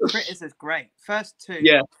 Critters is great. First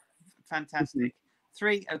 2, fantastic.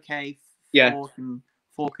 3, okay. Yeah.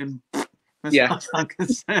 Fork and as Yeah. far as I'm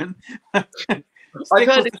concerned. I've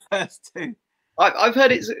heard the first two. I've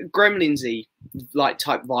heard it's Gremlinsy like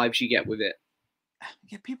type vibes you get with it.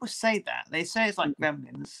 Yeah, people say that. They say it's like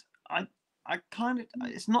Gremlins. I kind of,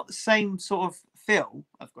 it's not the same sort of feel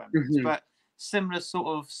of Gremlins, but similar sort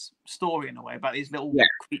of story in a way about these little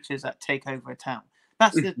creatures that take over a town.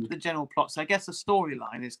 That's the general plot. So I guess the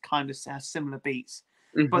storyline is kind of has similar beats,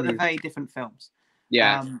 but they're very different films.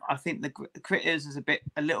 Yeah. I think the Critters is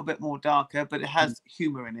a little bit more darker, but it has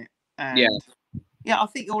humor in it. And yeah, I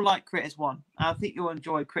think you'll like Critters 1. I think you'll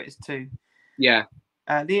enjoy Critters 2. Yeah.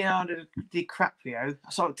 Leonardo DiCaprio,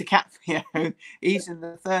 he's in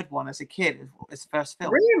the third one as a kid. It's the first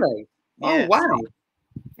film. Really? Yeah, oh wow!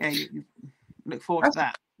 Yeah, you look forward to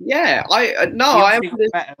that. Yeah, I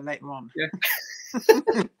better later on.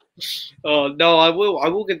 Yeah. Oh no, I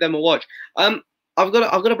will give them a watch. I've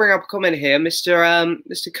got to bring up a comment here.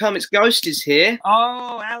 Mr. Kermit's Ghost is here.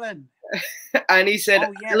 Oh, Alan. And he said,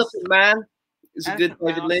 yes. Elephant Man is a good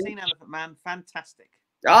David Lynch. I've seen Elephant Man. Fantastic.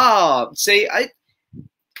 Ah, see,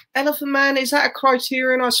 Elephant Man, is that a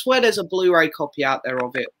Criterion? I swear there's a Blu-ray copy out there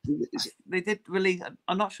of it. They did release.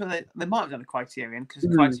 I'm not sure they might have done a Criterion because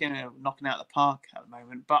Criterion are knocking out the park at the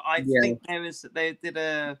moment. But I think they did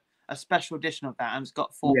a special edition of that and it's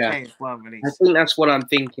got 4K as well released. I think that's what I'm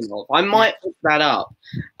thinking of. I might pick that up.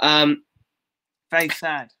 Very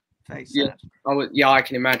sad. Very sad. I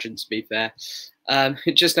can imagine, to be fair.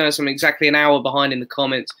 Just noticed I'm exactly an hour behind in the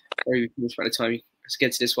comments. By the time let's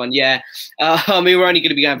get to this one. Yeah. I mean, we're only going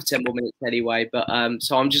to be going for 10 more minutes anyway, but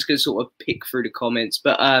so I'm just going to sort of pick through the comments.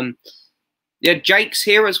 But yeah, Jake's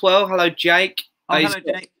here as well. Hello, Jake. Oh, hello,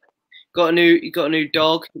 Jake. Got a new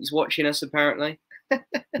dog. He's watching us apparently.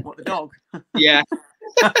 What, the dog? Yeah.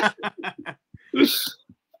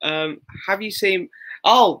 Have you seen?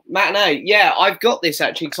 Oh, Matinee. Yeah, I've got this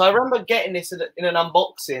actually because I remember getting this in an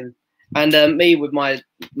unboxing, and me with my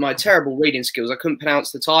terrible reading skills, I couldn't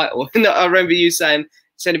pronounce the title. And I remember you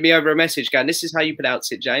sending me over a message going, "This is how you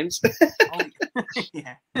pronounce it, James."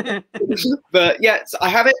 Yeah. But yeah, I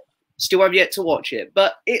have it. Still have yet to watch it,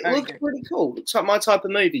 but it looks pretty cool. Looks like my type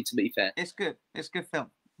of movie, to be fair. It's good. It's a good film.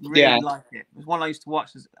 Really like it. It was one I used to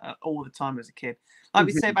watch all the time as a kid. Like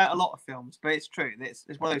we say about a lot of films, but it's true. It's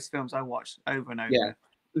one of those films I watch over and over. Yeah.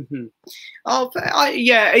 Oh,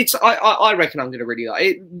 I reckon I'm gonna really like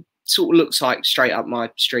it. Sort of looks like straight up my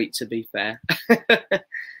street, to be fair.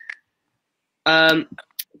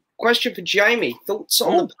 Question for Jamie: thoughts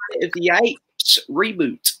on the Planet of the Apes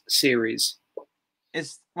reboot series?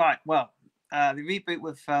 It's right. Well, the reboot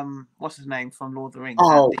with what's his name from Lord of the Rings?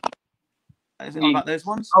 Oh. Is it about those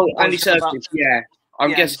ones? Oh, Andy Serkis, yeah.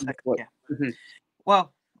 I'm guessing.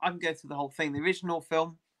 Well, I can go through the whole thing. The original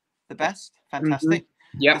film, the best, fantastic.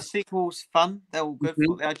 Yeah. The sequels, fun. They're all good.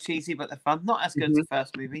 They are cheesy, but they're fun. Not as good as the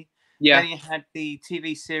first movie. Yeah. Then you had the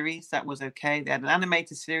TV series, that was okay. They had an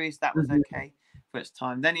animated series, that was okay for its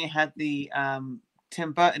time. Then you had the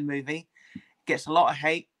Tim Burton movie. Gets a lot of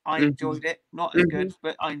hate. I enjoyed it. Not as good,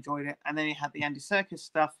 but I enjoyed it. And then you had the Andy Serkis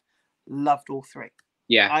stuff. Loved all three.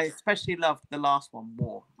 Yeah. I especially loved the last one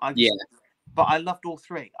more. But I loved all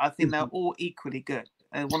three. I think they're all equally good.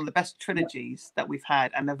 One of the best trilogies that we've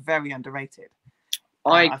had, and they're very underrated.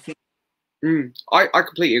 I think. I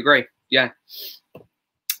completely agree. Yeah.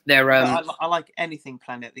 They're. I like anything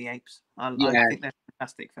Planet of the Apes. I think they're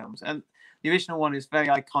fantastic films, and the original one is very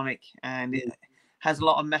iconic, and it has a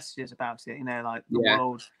lot of messages about it. You know, like the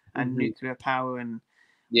world and nuclear power, and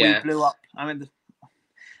we blew up. I mean.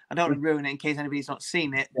 I don't want to ruin it in case anybody's not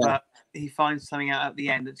seen it, but he finds something out at the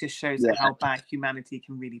end that just shows how bad humanity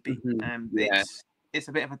can really be. And it's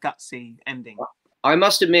a bit of a gutsy ending. I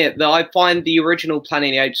must admit that I find the original Planet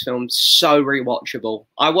of the Apes film so rewatchable.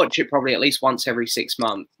 I watch it probably at least once every 6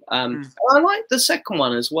 months. I like the second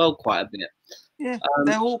one as well quite a bit. Yeah,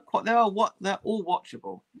 they're all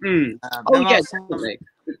watchable. Definitely.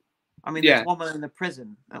 I mean, there's one where in the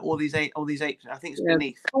prison. All these apes. I think it's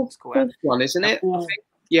Beneath. It's called one, isn't it?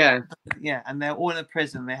 Yeah, and they're all in a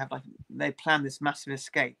prison. They plan this massive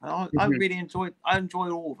escape. I really enjoy all of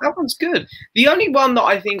them. That one's good. The only one that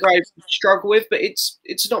I think I struggle with, but it's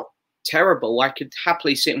not terrible. I could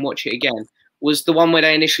happily sit and watch it again. Was the one where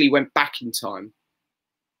they initially went back in time,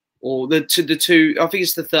 or the two. I think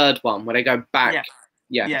it's the third one where they go back.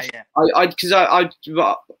 Yeah. Because I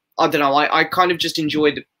don't know. I kind of just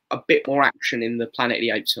enjoyed a bit more action in the Planet of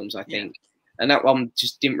the Apes films, I think, and that one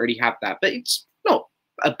just didn't really have that. But it's not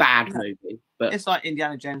a bad movie, but it's like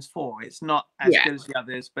Indiana Jones 4. It's not as good as the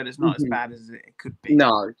others, but it's not as bad as it could be.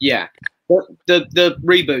 No, but the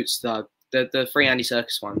reboots though, the three Andy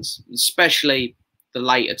Serkis ones, especially the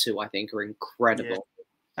later two, I think are incredible.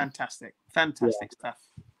 Fantastic stuff.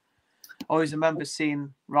 I always remember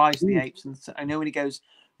seeing Rise of the Apes, and I know when he goes,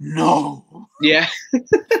 "No." Yeah.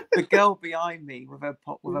 The girl behind me with her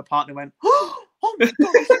partner went, "Oh my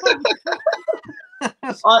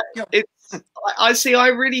god!" I see. I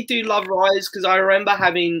really do love Rise because I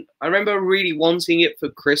remember really wanting it for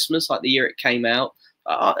Christmas, like the year it came out.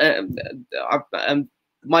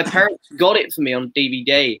 My parents got it for me on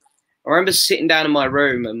DVD. I remember sitting down in my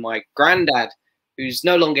room, and my granddad, who's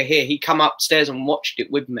no longer here, he come upstairs and watched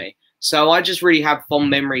it with me. So I just really have fond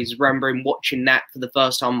memories of remembering watching that for the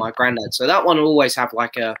first time with my granddad. So that one will always have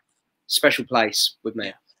like a special place with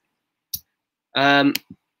me.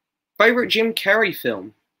 Favorite Jim Carrey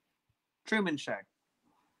film? Truman Show.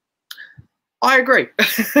 I agree.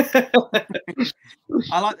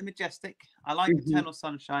 I like The Majestic. I like Eternal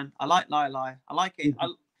Sunshine. I like Lie Lie. I like it.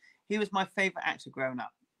 He was my favorite actor growing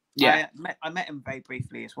up. Yeah. I met him very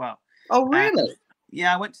briefly as well. Oh, really?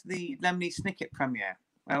 Yeah, I went to the Lemony Snicket premiere.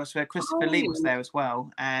 Where Christopher Lee was there as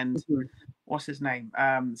well, and what's his name?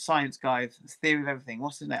 Science guy, Theory of Everything.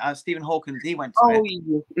 What's his name? Stephen Hawkins. He went to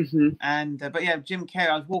it. And but yeah, Jim Carrey.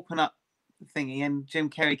 I was walking up the thingy, and Jim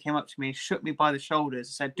Carrey came up to me, shook me by the shoulders,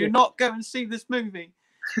 and said, "Do not go and see this movie."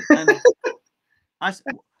 And I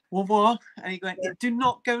said, "Well, what?" And he went, "Do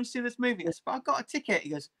not go and see this movie." I said, "But I got a ticket." He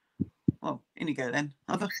goes, "Well, in you go then."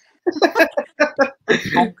 Bonkers.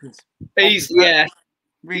 He's really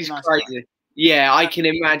he's nice crazy. guy. Yeah, I can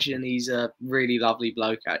imagine he's a really lovely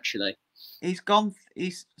bloke, actually. He kind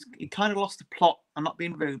of lost the plot. I'm not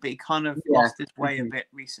being rude, but he kind of lost his way a bit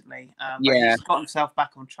recently. But he's got himself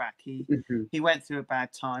back on track. He went through a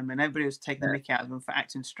bad time, and everybody was taking the mickey out of him for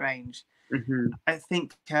acting strange. I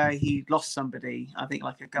think he lost somebody. I think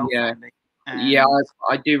like a girlfriend. Yeah,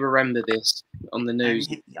 I do remember this on the news.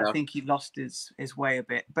 I think he lost his way a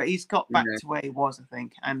bit, but he's got back to where he was, I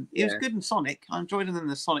think. And he was good in Sonic. I enjoyed him in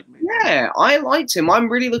the Sonic movie. Yeah, I liked him. I'm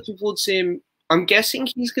really looking forward to him. I'm guessing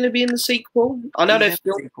he's going to be in the sequel. I know they're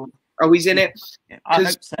filming. Oh, he's in it? Yeah, I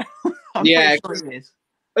hope so. I'm yeah, sure he is.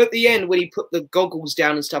 At the end, when he put the goggles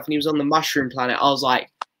down and stuff and he was on the mushroom planet, I was like,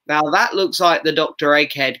 now that looks like the Dr.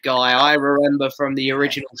 Egghead guy I remember from the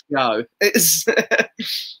original show.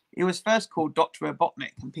 He was first called Dr.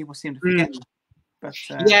 Robotnik, and people seem to forget. But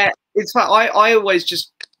yeah, it's like I always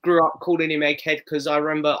just grew up calling him Egghead because I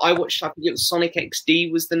remember I watched, I think it was Sonic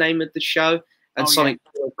XD was the name of the show, and Sonic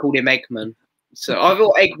called him Eggman. So I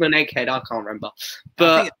thought Eggman, Egghead, I can't remember.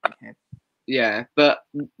 But yeah, no,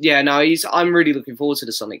 I'm really looking forward to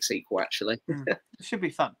the Sonic sequel, actually. It should be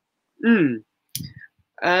fun.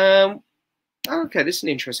 Okay, this is an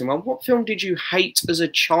interesting one. What film did you hate as a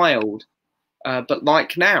child, but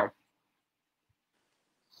like now?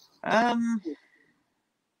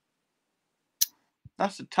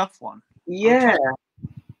 That's a tough one. Yeah.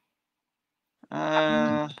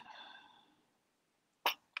 I'm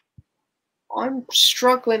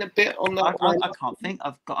struggling a bit on that one. I can't think.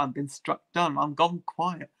 I've been struck dumb. I'm gone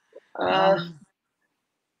quiet. I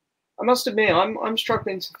must admit, I'm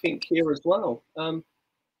struggling to think here as well. Trying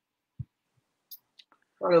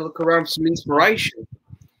to look around for some inspiration.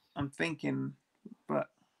 I'm thinking, but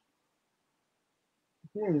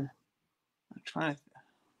I'm trying to.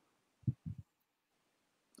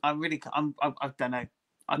 I don't know.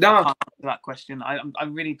 I can't answer that question. I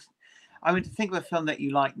mean, to think of a film that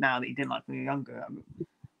you like now that you didn't like when you were younger.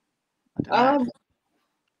 I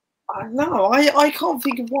don't know. No, I can't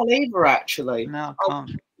think of one either, actually. No, I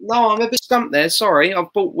can't. No, I'm a bit stumped there. Sorry,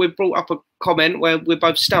 we brought up a comment where we're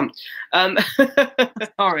both stumped.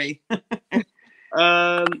 Sorry.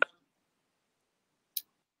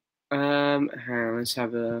 Let's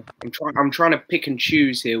have a. I'm trying to pick and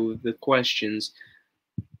choose here with the questions.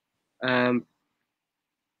 Oh,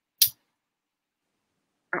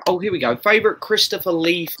 here we go. Favorite Christopher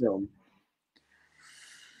Lee film?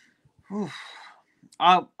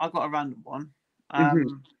 I've got a random one.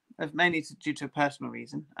 Mainly due to a personal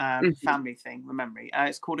reason, family thing, memory.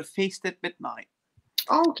 It's called A Feast at Midnight.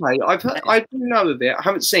 Okay, I do know of it. I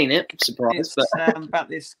haven't seen it. Surprised, it's about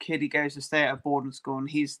this kid. He goes to stay at a boarding school, and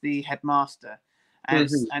he's the headmaster.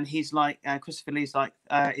 And he's like Christopher Lee's like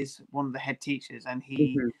is one of the head teachers, and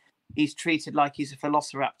he's treated like he's a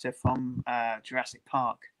velociraptor from Jurassic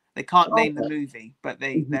Park. They can't name the movie, but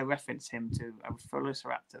they reference him to a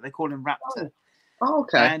velociraptor. They call him Raptor. Oh,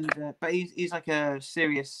 okay. And but he's like a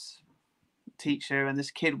serious teacher, and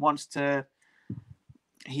this kid wants to.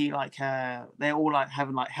 They're all like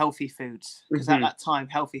having like healthy foods because at that time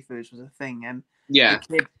healthy foods was a thing, and the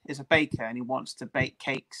kid is a baker and he wants to bake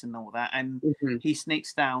cakes and all that, and he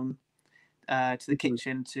sneaks down to the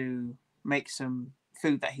kitchen to make some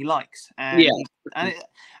food that he likes, and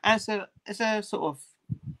it's a sort of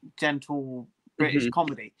gentle British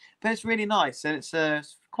comedy, but it's really nice and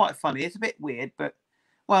it's quite funny. It's a bit weird, but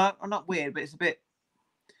well, not weird, but it's a bit.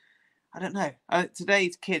 I don't know.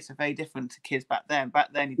 Today's kids are very different to kids back then.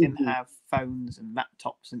 Back then, you didn't have phones and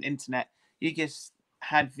laptops and internet. You just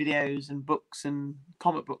had videos and books and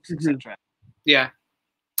comic books, etc. Yeah.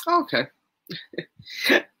 Oh, okay.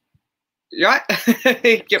 Right.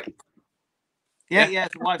 Yep. Yeah.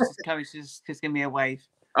 The wife's just coming. She's giving me a wave.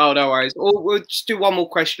 Oh, no worries. We'll just do one more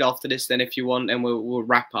question after this, then, if you want, and we'll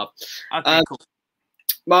wrap up. Okay, cool.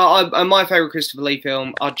 Well, my favorite Christopher Lee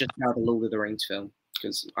film, I'd just have the Lord of the Rings film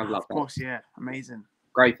because I love that. Of course, yeah, amazing.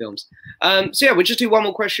 Great films. So yeah, we'll just do one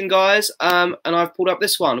more question, guys. And I've pulled up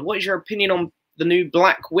this one. What is your opinion on the new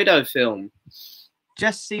Black Widow film?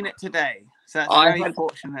 Just seen it today, so that's very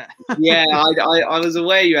fortunate. Yeah, I was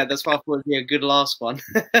aware you had. That's why I thought it would be a good last one.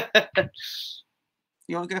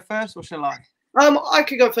 You want to go first, or shall I? I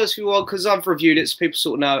could go first if you want, because I've reviewed it, so people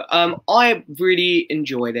sort of know. I really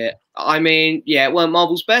enjoyed it. I mean, yeah, it weren't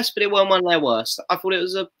Marvel's best, but it weren't one of their worst. I thought it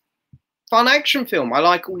was a fun action film. I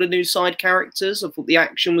like all the new side characters. I thought the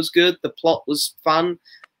action was good. The plot was fun.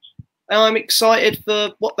 And I'm excited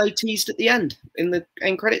for what they teased at the end, in the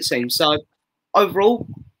end credit scene. So, overall,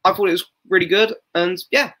 I thought it was really good. And,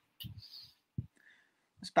 yeah.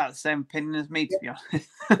 It's about the same opinion as me, to be honest.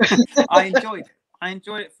 I enjoyed it. I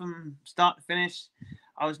enjoyed it from start to finish.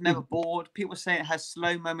 I was never bored. People say it has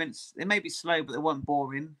slow moments. They may be slow, but they weren't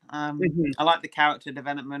boring. I like the character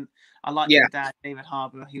development. I like the dad, David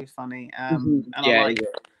Harbour. He was funny. And I like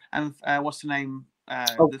and what's her name?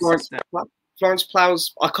 Florence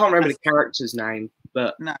Plow's. I can't remember the character's name,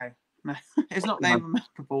 but no, it's not very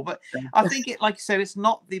memorable. But I think it, like you said, it's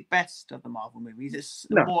not the best of the Marvel movies. It's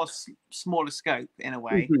more smaller scope in a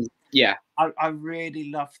way. Yeah, I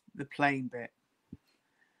really loved the plane bit.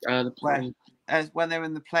 The plane. When they're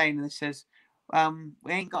in the plane and it says,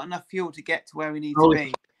 "We ain't got enough fuel to get to where we need to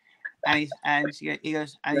be," and he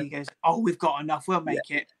goes, "Oh, we've got enough. We'll make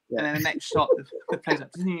it." And then the next shot, the plane's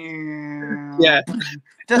like,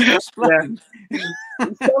 doesn't explode.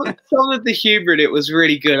 Some of the humour in it was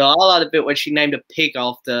really good. I like the bit when she named a pig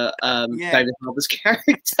after David Harbour's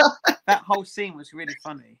character. That whole scene was really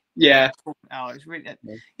funny. Yeah. Oh, it was really.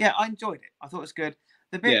 Yeah, I enjoyed it. I thought it was good.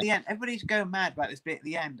 The bit at the end, everybody's going mad about this bit at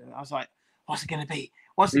the end. And I was like, what's it going to be?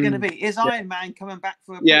 What's it going to be? Is Iron Man coming back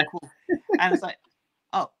for a prequel? And it's like,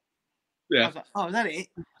 oh. I was like, oh, is that it?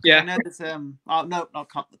 Yeah. I know there's, no, I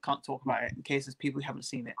can't talk about it in case there's people who haven't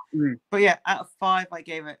seen it. But yeah, out of 5, I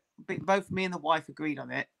gave it, both me and the wife agreed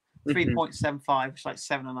on it, 3.75, which is like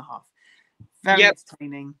 7.5. Very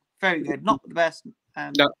entertaining, very good. Not the best,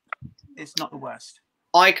 and it's not the worst.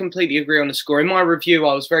 I completely agree on the score. In my review,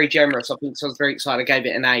 I was very generous. I think I was very excited. I gave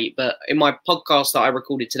it an 8. But in my podcast that I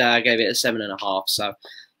recorded today, I gave it a 7.5. So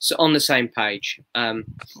on the same page. Yeah,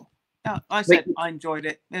 I said I enjoyed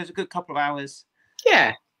it. It was a good couple of hours.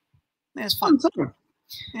 Yeah. It's fun.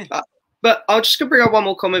 Yeah. But I'll just bring up one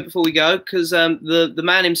more comment before we go, because the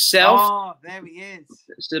man himself. Oh, there he is.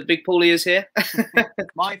 The big Paulie is here.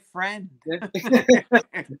 My friend.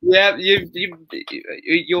 Yeah,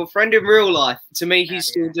 your friend in real life. To me, he's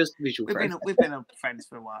still just a visual friend. We've been friends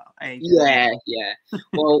for a while. Yeah.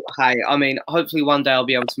 Well, hey, I mean, hopefully one day I'll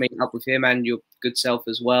be able to meet up with him and your good self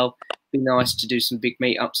as well. Be nice to do some big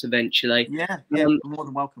meetups eventually. Yeah, more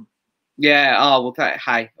than welcome. Yeah. Oh well.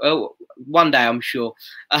 Hey. Oh, one day I'm sure.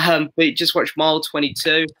 But just watch Mile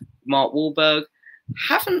 22, Mark Wahlberg.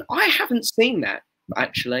 I haven't seen that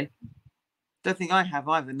actually. Don't think I have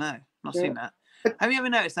either. No, not seen that. Have you ever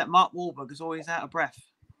noticed that Mark Wahlberg is always out of breath?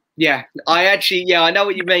 Yeah, I know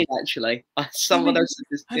what you mean. Actually, someone else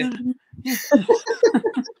said this.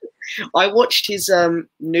 I watched his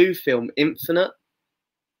new film Infinite.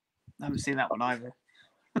 I haven't seen that one either.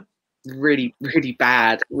 Really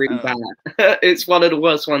bad. Bad. It's one of the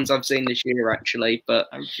worst ones I've seen this year, actually. But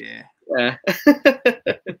oh dear. Yeah.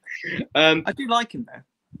 I do like him though.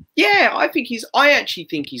 Yeah, I actually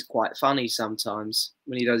think he's quite funny sometimes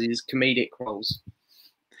when he does his comedic roles.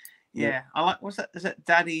 Yeah, I like. What's that? Is it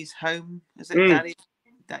Daddy's Home? Is it Daddy?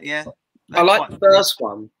 Yeah. I like the first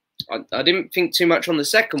one. I didn't think too much on the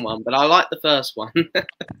second one, but I like the first one.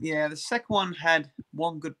 Yeah, the second one had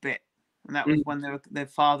one good bit. And that was when their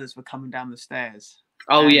fathers were coming down the stairs.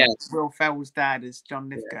 Oh, yeah. Will Ferrell's dad is John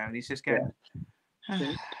Lithgow, and he's just going,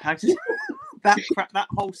 that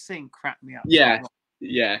whole scene cracked me up. Yeah.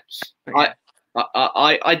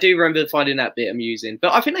 I do remember finding that bit amusing.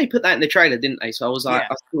 But I think they put that in the trailer, didn't they? So I was like,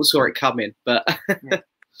 I still saw it coming. But it was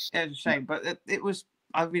a shame. But it was,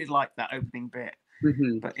 I really liked that opening bit.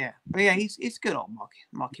 But yeah, he's good old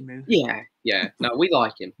Marky Moo. Yeah. No, we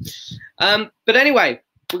like him. But anyway,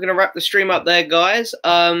 we're going to wrap the stream up there, guys.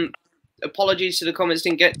 Apologies to the comments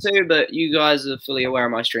didn't get to, but you guys are fully aware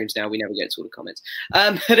of my streams now. We never get to all the comments.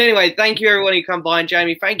 But anyway, thank you, everyone who come by. And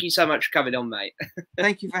Jamie, thank you so much for coming on, mate.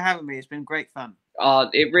 Thank you for having me. It's been great fun.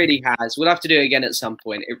 It really has. We'll have to do it again at some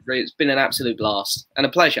point. It's been an absolute blast and a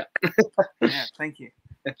pleasure. Yeah, thank you.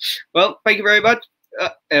 Well, thank you very much.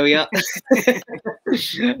 There we are.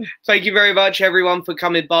 Thank you very much, everyone, for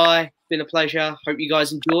coming by. It's been a pleasure. Hope you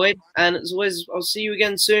guys enjoyed. And as always, I'll see you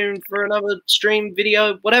again soon for another stream,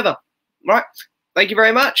 video, whatever. Right. Thank you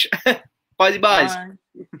very much. Bye. Bye.